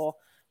these people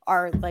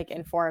are like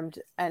informed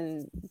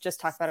and just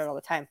talk about it all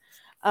the time.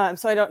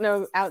 So I don't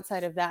know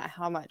outside of that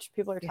how much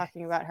people are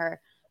talking about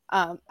her.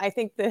 I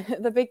think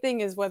the big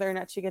thing is whether or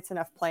not she gets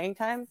enough playing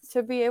time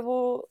to be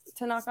able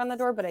to knock on the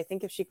door. But I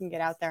think if she can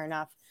get out there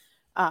enough,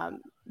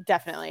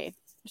 definitely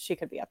she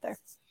could be up there.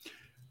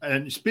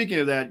 And speaking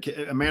of that,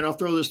 Amanda, I'll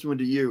throw this one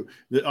to you.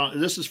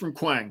 This is from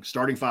Quang,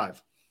 starting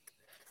five.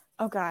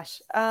 Oh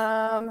gosh.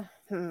 Oh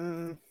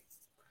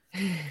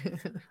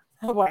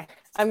boy.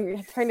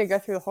 I'm trying to go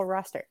through the whole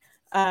roster.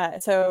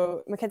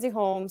 So Mackenzie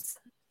Holmes,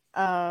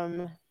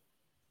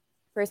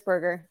 Grace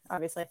Berger,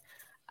 obviously.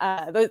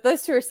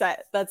 Those two are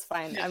set. That's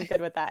fine. I'm good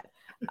with that.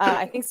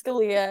 I think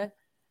Scalia.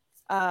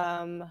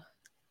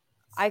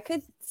 I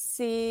could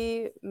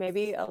see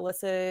maybe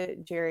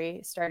Alyssa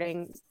Jerry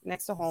starting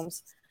next to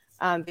Holmes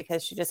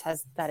because she just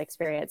has that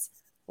experience.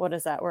 What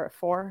is that? We're at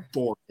 4?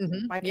 4.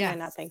 Mm-hmm. Why can I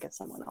not think of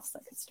someone else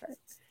that could start?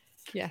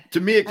 Yeah.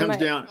 To me, it comes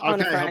down. I'll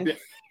kind of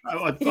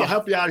help you. I'll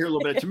help you out here a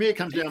little bit. To me, it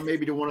comes down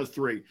maybe to one of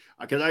 3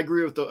 because I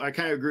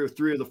kind of agree with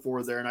 3 of the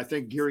 4 there, and I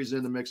think Gary's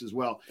in the mix as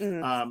well.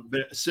 Mm-hmm.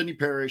 But Sydney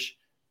Parrish,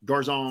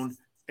 Garzon,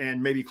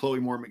 and maybe Chloe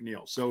Moore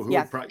McNeil. So who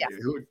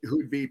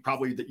would be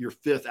probably your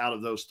 5th out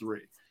of those 3?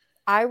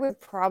 I would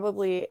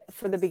probably,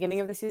 for the beginning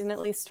of the season at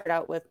least, start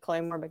out with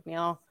Chloe Moore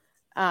McNeil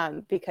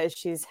because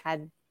she's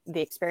had the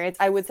experience.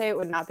 I would say it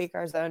would not be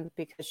Garzon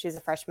because she's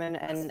a freshman,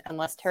 and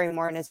unless Terry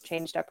Morin has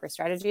changed up her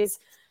strategiges,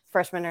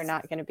 freshmen are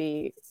not going to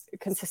be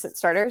consistent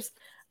starters.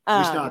 At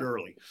least not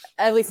early.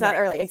 At least not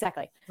early,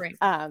 exactly. Right.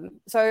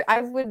 So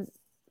I'm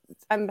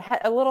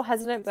a little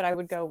hesitant, but I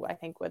would go, I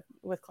think, with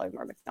Chloe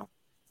Moore McNeil.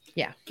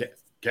 Yeah.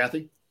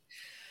 Kathy?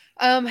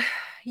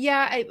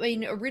 Yeah, I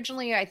mean,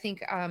 originally I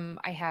think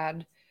I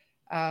had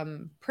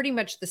pretty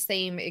much the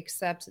same,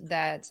 except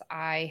that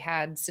I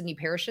had Sydney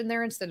Parrish in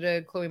there instead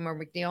of Chloe Moore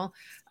McNeil.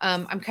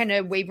 I'm kind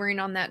of wavering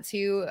on that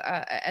too,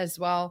 as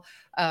well.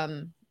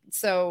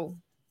 So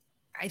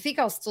I think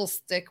I'll still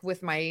stick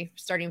with my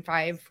starting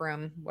 5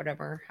 from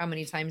whatever, how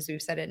many times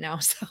we've said it now.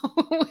 So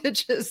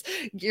which is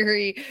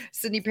Gary,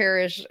 Sydney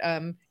Parrish,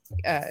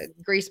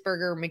 Grace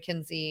Berger,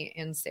 Mackenzie,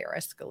 and Sarah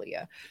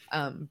Scalia.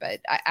 But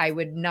I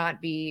would not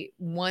be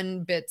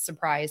one bit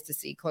surprised to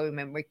see Chloe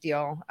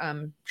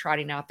McNeil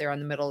trotting out there on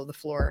the middle of the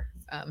floor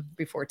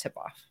before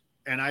tip-off.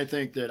 And I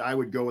think that I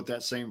would go with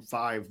that same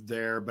 5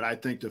 there. But I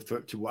think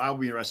what I'll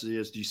be interested in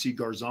is, do you see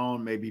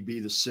Garzon maybe be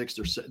the 6th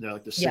or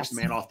like the 6th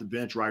man off the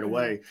bench right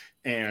away,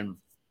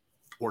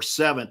 or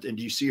 7th? And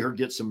do you see her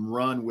get some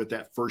run with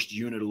that first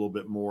unit a little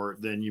bit more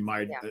than you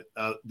might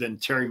than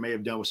Terry may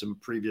have done with some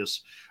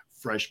previous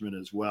freshmen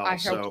as well? I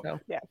hope so.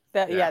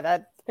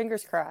 That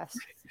fingers crossed.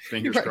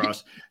 Fingers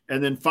crossed.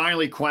 And then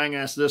finally, Quang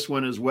asked this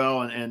one as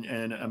well.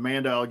 And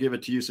Amanda, I'll give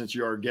it to you since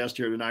you're our guest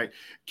here tonight.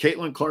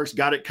 Caitlin Clark's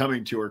got it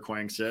coming to her,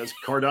 Quang says.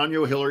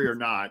 Cardano Hillary or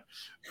not,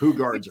 who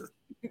guards her?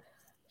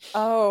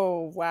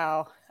 Oh,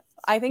 wow.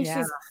 I think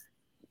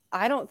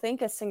I don't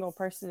think a single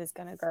person is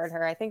going to guard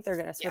her. I think they're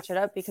going to switch it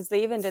up, because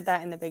they even did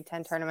that in the Big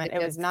Ten tournament.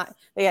 It was not,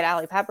 they had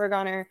Allie Papberg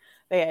on her.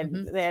 They had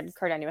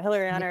Cardano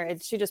Hillary on her.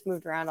 She just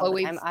moved around all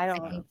the time. I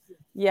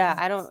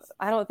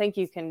don't think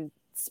you can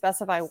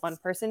specify one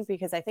person,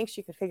 because I think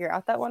she could figure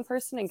out that one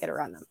person and get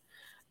around them.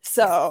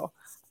 So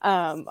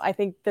I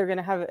think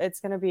it's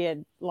going to be a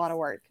lot of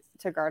work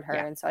to guard her.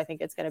 And so I think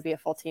it's going to be a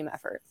full team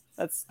effort.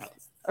 That's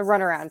a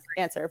runaround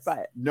answer,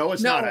 but no,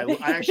 it's not. I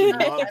actually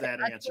love that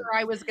answer. That's where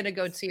I was going to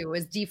go to,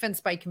 is defense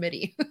by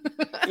committee.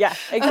 Yeah,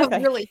 exactly.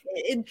 Really.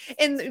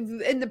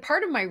 And the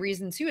part of my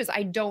reason too is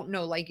I don't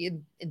know, like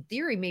in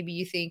theory, maybe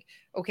you think,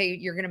 okay,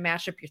 you're going to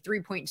match up your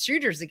 3-point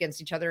shooters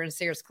against each other in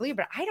Sarah Scalia,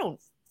 but I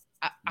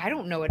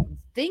don't know a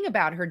thing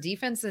about her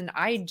defense, and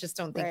I just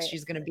don't think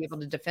she's going to be able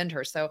to defend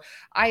her. So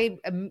I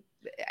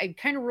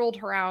kind of ruled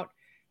her out.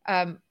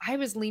 I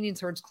was leaning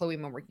towards Chloe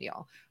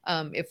McNeil.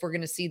 If we're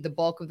going to see the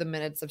bulk of the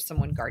minutes of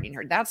someone guarding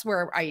her, that's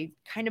where I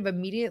kind of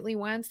immediately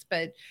went.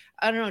 But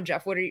I don't know,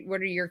 Jeff, what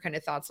are your kind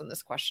of thoughts on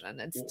this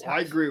question?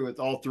 I agree with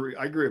all three.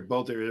 I agree with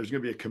both areas. There's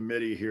going to be a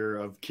committee here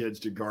of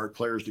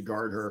players to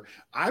guard her.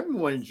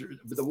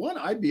 The one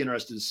I'd be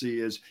interested to see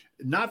is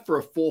not for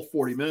a full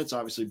 40 minutes,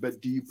 obviously,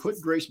 but do you put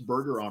Grace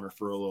Berger on her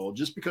for a little,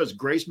 just because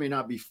Grace may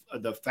not be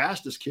the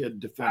fastest kid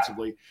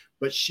defensively,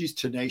 but she's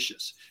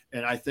tenacious.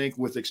 And I think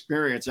with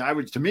experience, I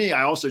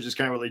also just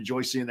kind of really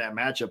enjoy seeing that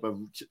matchup of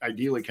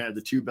ideally kind of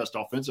the two best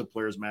offensive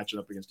players matching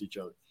up against each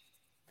other.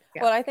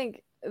 Yeah. Well, I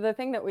think the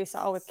thing that we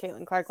saw with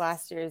Caitlin Clark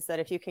last year is that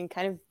if you can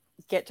kind of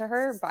get to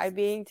her by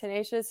being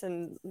tenacious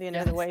and,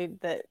 the way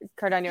that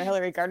Cardano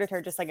Hillary guarded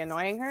her, just like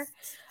annoying her,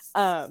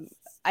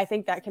 I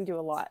think that can do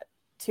a lot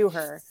to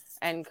her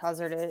and cause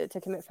her to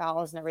commit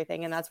fouls and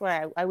everything. And that's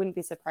why I wouldn't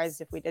be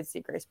surprised if we did see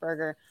Grace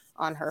Berger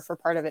on her for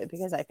part of it,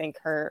 because I think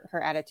her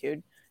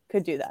attitude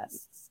could do that.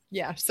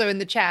 Yeah. So in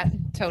the chat,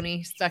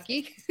 Tony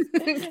Stuckey,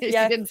 in case you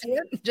didn't see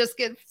it, just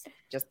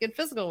get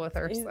physical with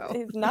her. He's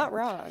not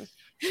wrong.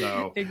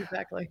 So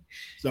exactly.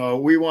 So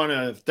we want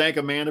to thank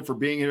Amanda for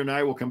being here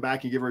tonight. We'll come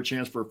back and give her a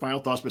chance for final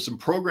thoughts, but some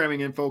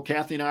programming info.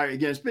 Kathy and I,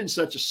 again, it's been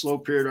such a slow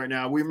period right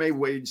now. We may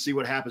wait and see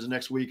what happens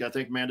next week. I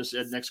think Amanda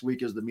said next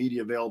week is the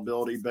media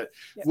availability, but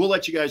we'll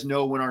let you guys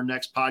know when our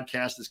next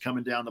podcast is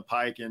coming down the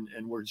pike, and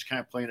we're just kind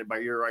of playing it by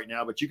ear right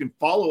now. But you can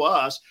follow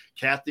us,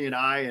 Kathy and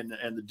I,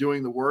 and the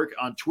Doing the Work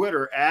on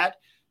Twitter at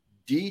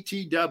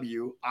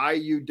DTW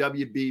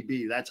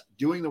IUWBB. That's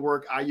Doing the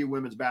Work IU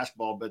Women's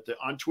Basketball, but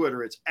on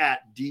Twitter it's at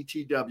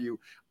DTW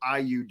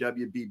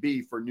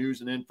IUWBB for news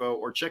and info,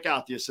 or check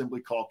out the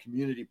Assembly Call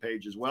community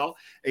page as well.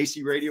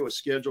 AC Radio is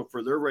scheduled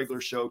for their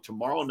regular show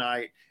tomorrow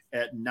night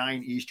at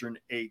 9 Eastern,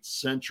 8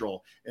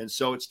 Central. And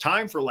so it's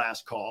time for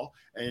last call.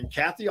 And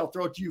Kathy, I'll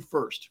throw it to you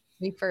first.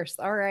 Me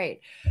first. All right.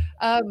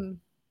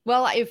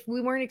 Well, if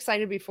we weren't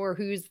excited before,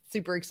 who's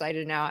super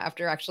excited now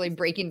after actually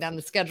breaking down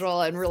the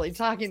schedule and really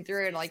talking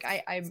through it? Like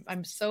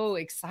I'm so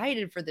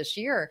excited for this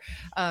year.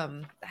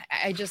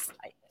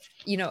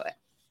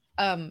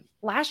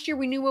 Last year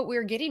we knew what we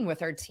were getting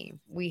with our team.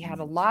 We had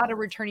a lot of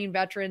returning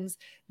veterans.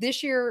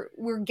 This year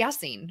we're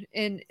guessing.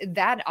 And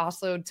that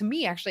also, to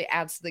me, actually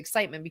adds to the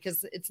excitement,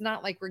 because it's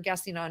not like we're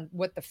guessing on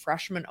what the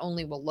freshman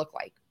only will look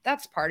like.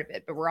 That's part of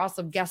it. But we're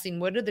also guessing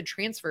what are the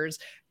transfers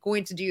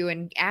going to do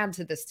and add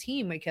to this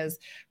team, because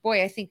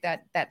boy, I think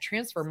that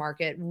transfer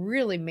market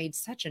really made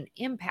such an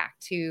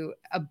impact to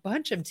a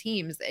bunch of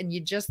teams, and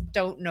you just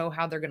don't know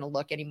how they're going to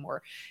look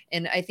anymore.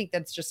 And I think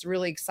that's just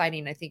really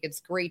exciting. I think it's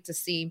great to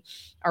see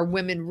our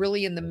women really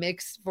in the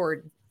mix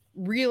for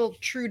real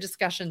true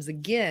discussions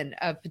again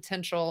of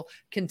potential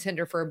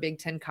contender for a Big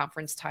Ten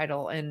conference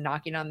title and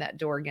knocking on that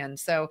door again.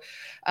 So,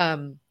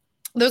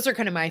 those are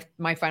kind of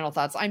my final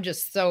thoughts. I'm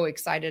just so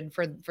excited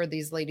for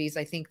these ladies.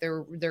 I think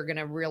they're going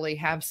to really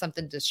have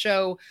something to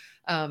show.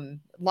 A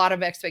lot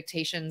of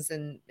expectations,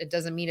 and it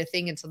doesn't mean a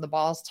thing until the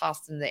ball's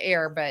tossed in the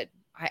air, but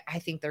I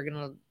think they're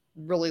going to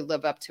really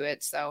live up to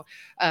it. So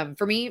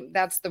for me,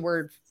 that's the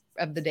word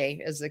of the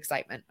day, is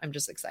excitement. I'm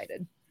just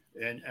excited.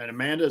 And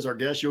Amanda, as our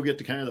guest, you'll get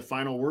the kind of the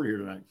final word here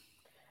tonight.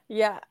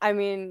 Yeah, I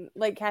mean,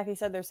 like Kathy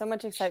said, there's so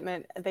much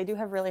excitement. They do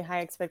have really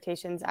high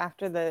expectations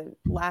after the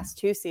last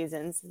two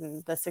seasons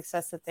and the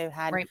success that they've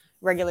had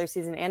regular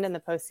season and in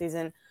the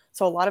postseason.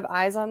 So a lot of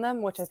eyes on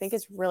them, which I think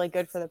is really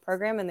good for the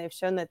program. And they've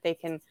shown that they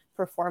can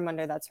perform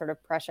under that sort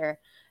of pressure.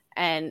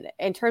 And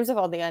in terms of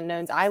all the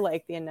unknowns, I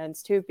like the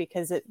unknowns too,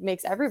 because it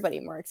makes everybody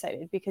more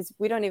excited, because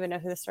we don't even know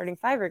who the starting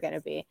five are going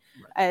to be.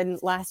 Right. And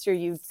last year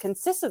you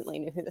consistently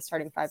knew who the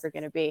starting five are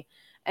going to be.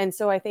 And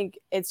so I think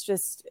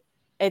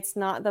it's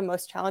not the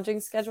most challenging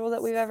schedule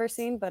that we've ever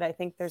seen, but I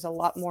think there's a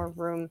lot more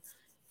room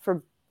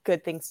for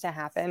good things to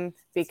happen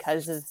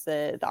because of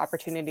the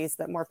opportunities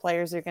that more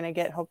players are going to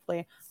get,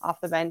 hopefully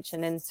off the bench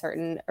and in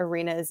certain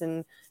arenas.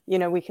 And,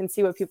 we can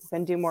see what people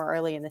can do more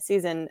early in the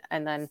season.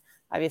 And then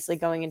obviously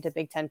going into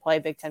Big Ten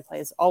play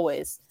is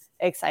always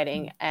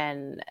exciting,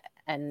 and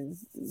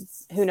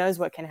who knows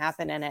what can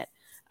happen in it.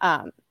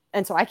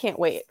 And so I can't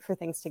wait for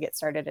things to get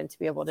started and to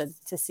be able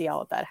to see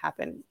all of that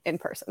happen in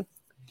person.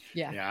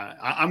 Yeah.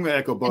 I'm going to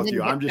echo both of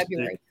you.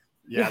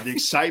 Yeah, the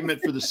excitement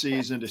for the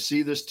season, to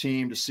see this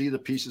team, to see the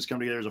pieces come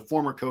together. As a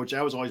former coach,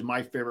 that was always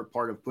my favorite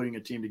part of putting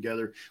a team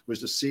together, was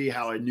to see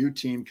how a new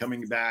team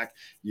coming back,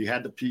 you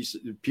had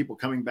people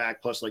coming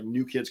back, plus like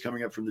new kids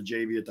coming up from the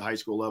JV at the high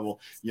school level,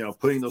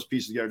 putting those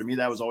pieces together. To me,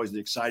 that was always the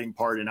exciting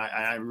part. And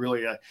I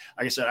really, like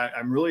I said,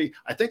 I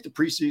think the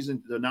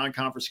preseason, the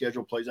non-conference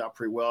schedule plays out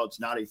pretty well. It's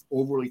not a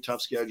overly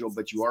tough schedule,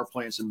 but you are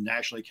playing some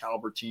nationally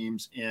caliber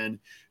teams in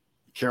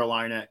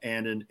Carolina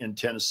and in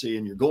Tennessee,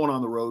 and you're going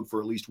on the road for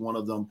at least one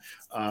of them.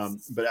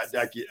 But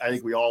I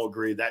think we all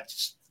agree that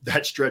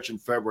stretch in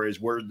February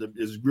is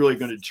really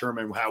going to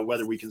determine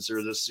whether we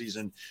consider this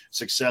season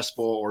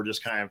successful or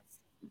just kind of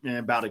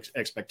about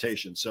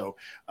expectations. So,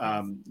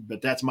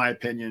 but that's my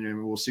opinion,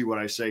 and we'll see what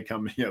I say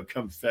come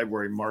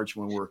February, March,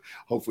 when we're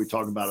hopefully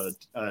talking about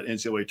an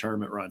NCAA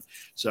tournament run.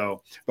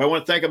 So, but I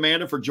want to thank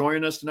Amanda for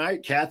joining us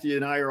tonight. Kathy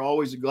and I are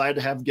always glad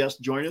to have guests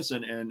join us,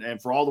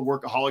 and for all the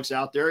workaholics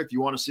out there, if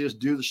you want to see us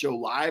do the show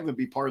live and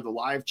be part of the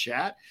live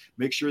chat,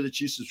 make sure that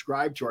you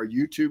subscribe to our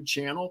YouTube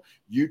channel,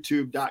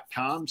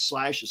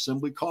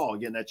 youtube.com/assembly call.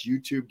 Again, that's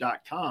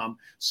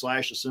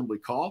youtube.com/assembly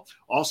call.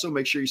 Also,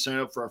 make sure you sign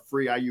up for our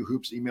free IU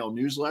Hoops email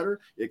newsletter.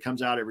 It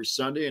comes out every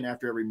Sunday and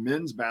after every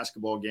men's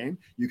basketball game.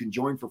 You can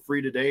join for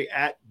free today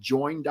at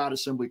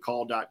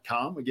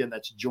join.assemblycall.com. Again,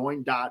 that's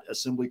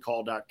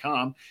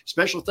join.assemblycall.com.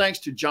 Special thanks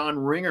to John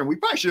Ringer. And we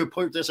probably should have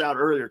put this out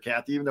earlier,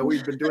 Kathy, even though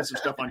we've been doing some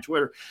stuff on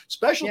Twitter.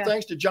 Special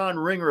thanks to John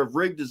Ringer of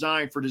Rig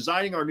Design for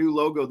designing our new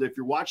logo that if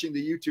you're watching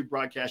the YouTube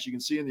broadcast, you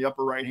can see in the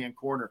upper right-hand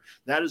corner.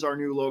 That is our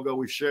new logo.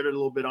 We've shared it a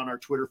little bit on our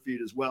Twitter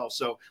feed as well.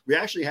 So we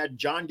actually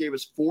John gave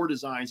us 4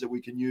 designs that we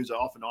can use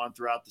off and on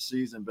throughout the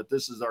season, but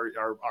this is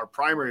our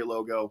primary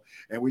logo,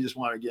 and we just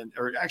want to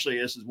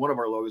this is one of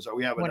our logos.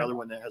 We have another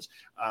one that has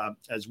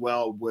as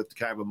well with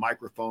kind of a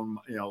microphone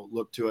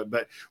look to it.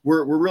 But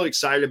we're really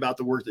excited about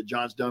the work that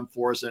John's done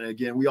for us. And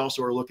again, we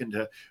also are looking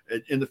to,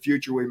 in the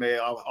future, we may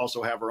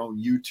also have our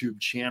own YouTube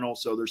channel.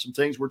 So there's some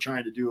things we're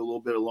trying to do a little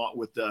bit along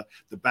with the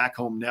Back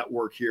Home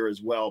Network here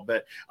as well.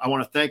 But I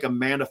want to thank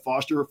Amanda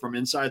Foster from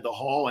Inside the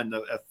Hall and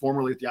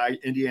formerly the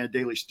Indiana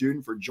Daily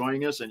Student for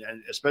joining us, and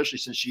especially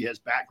since she has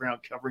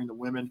background covering the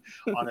women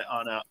on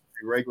a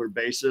regular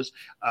basis.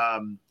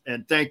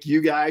 And thank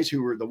you guys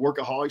who are the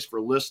workaholics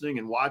for listening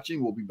and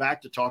watching. We'll be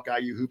back to talk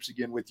IU hoops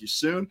again with you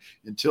soon.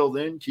 Until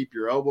then, keep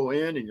your elbow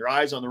in and your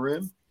eyes on the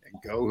rim,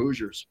 and go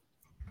Hoosiers.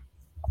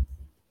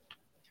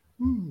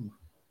 Woo.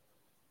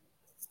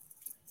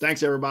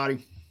 Thanks,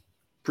 everybody.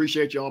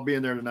 Appreciate you all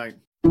being there tonight.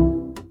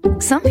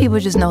 Some people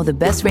just know the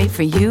best rate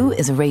for you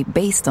is a rate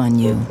based on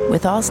you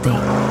with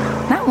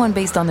Allstate. Not one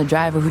based on the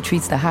driver who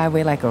treats the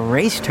highway like a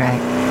racetrack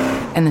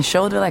and the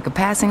shoulder like a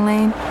passing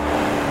lane.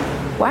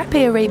 Why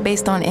pay a rate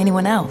based on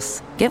anyone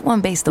else? Get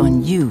one based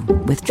on you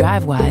with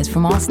DriveWise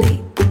from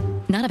Allstate.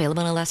 Not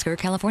available in Alaska or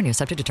California,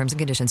 subject to terms and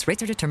conditions.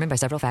 Rates are determined by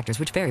several factors,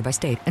 which vary by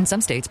state. In some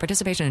states,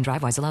 participation in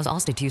DriveWise allows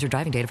Allstate to use your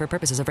driving data for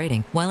purposes of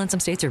rating. While in some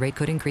states, your rate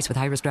could increase with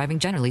high-risk driving.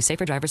 Generally,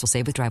 safer drivers will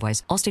save with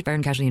DriveWise. Allstate Fire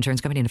and Casualty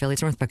Insurance Company and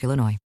affiliates, Northbrook, Illinois.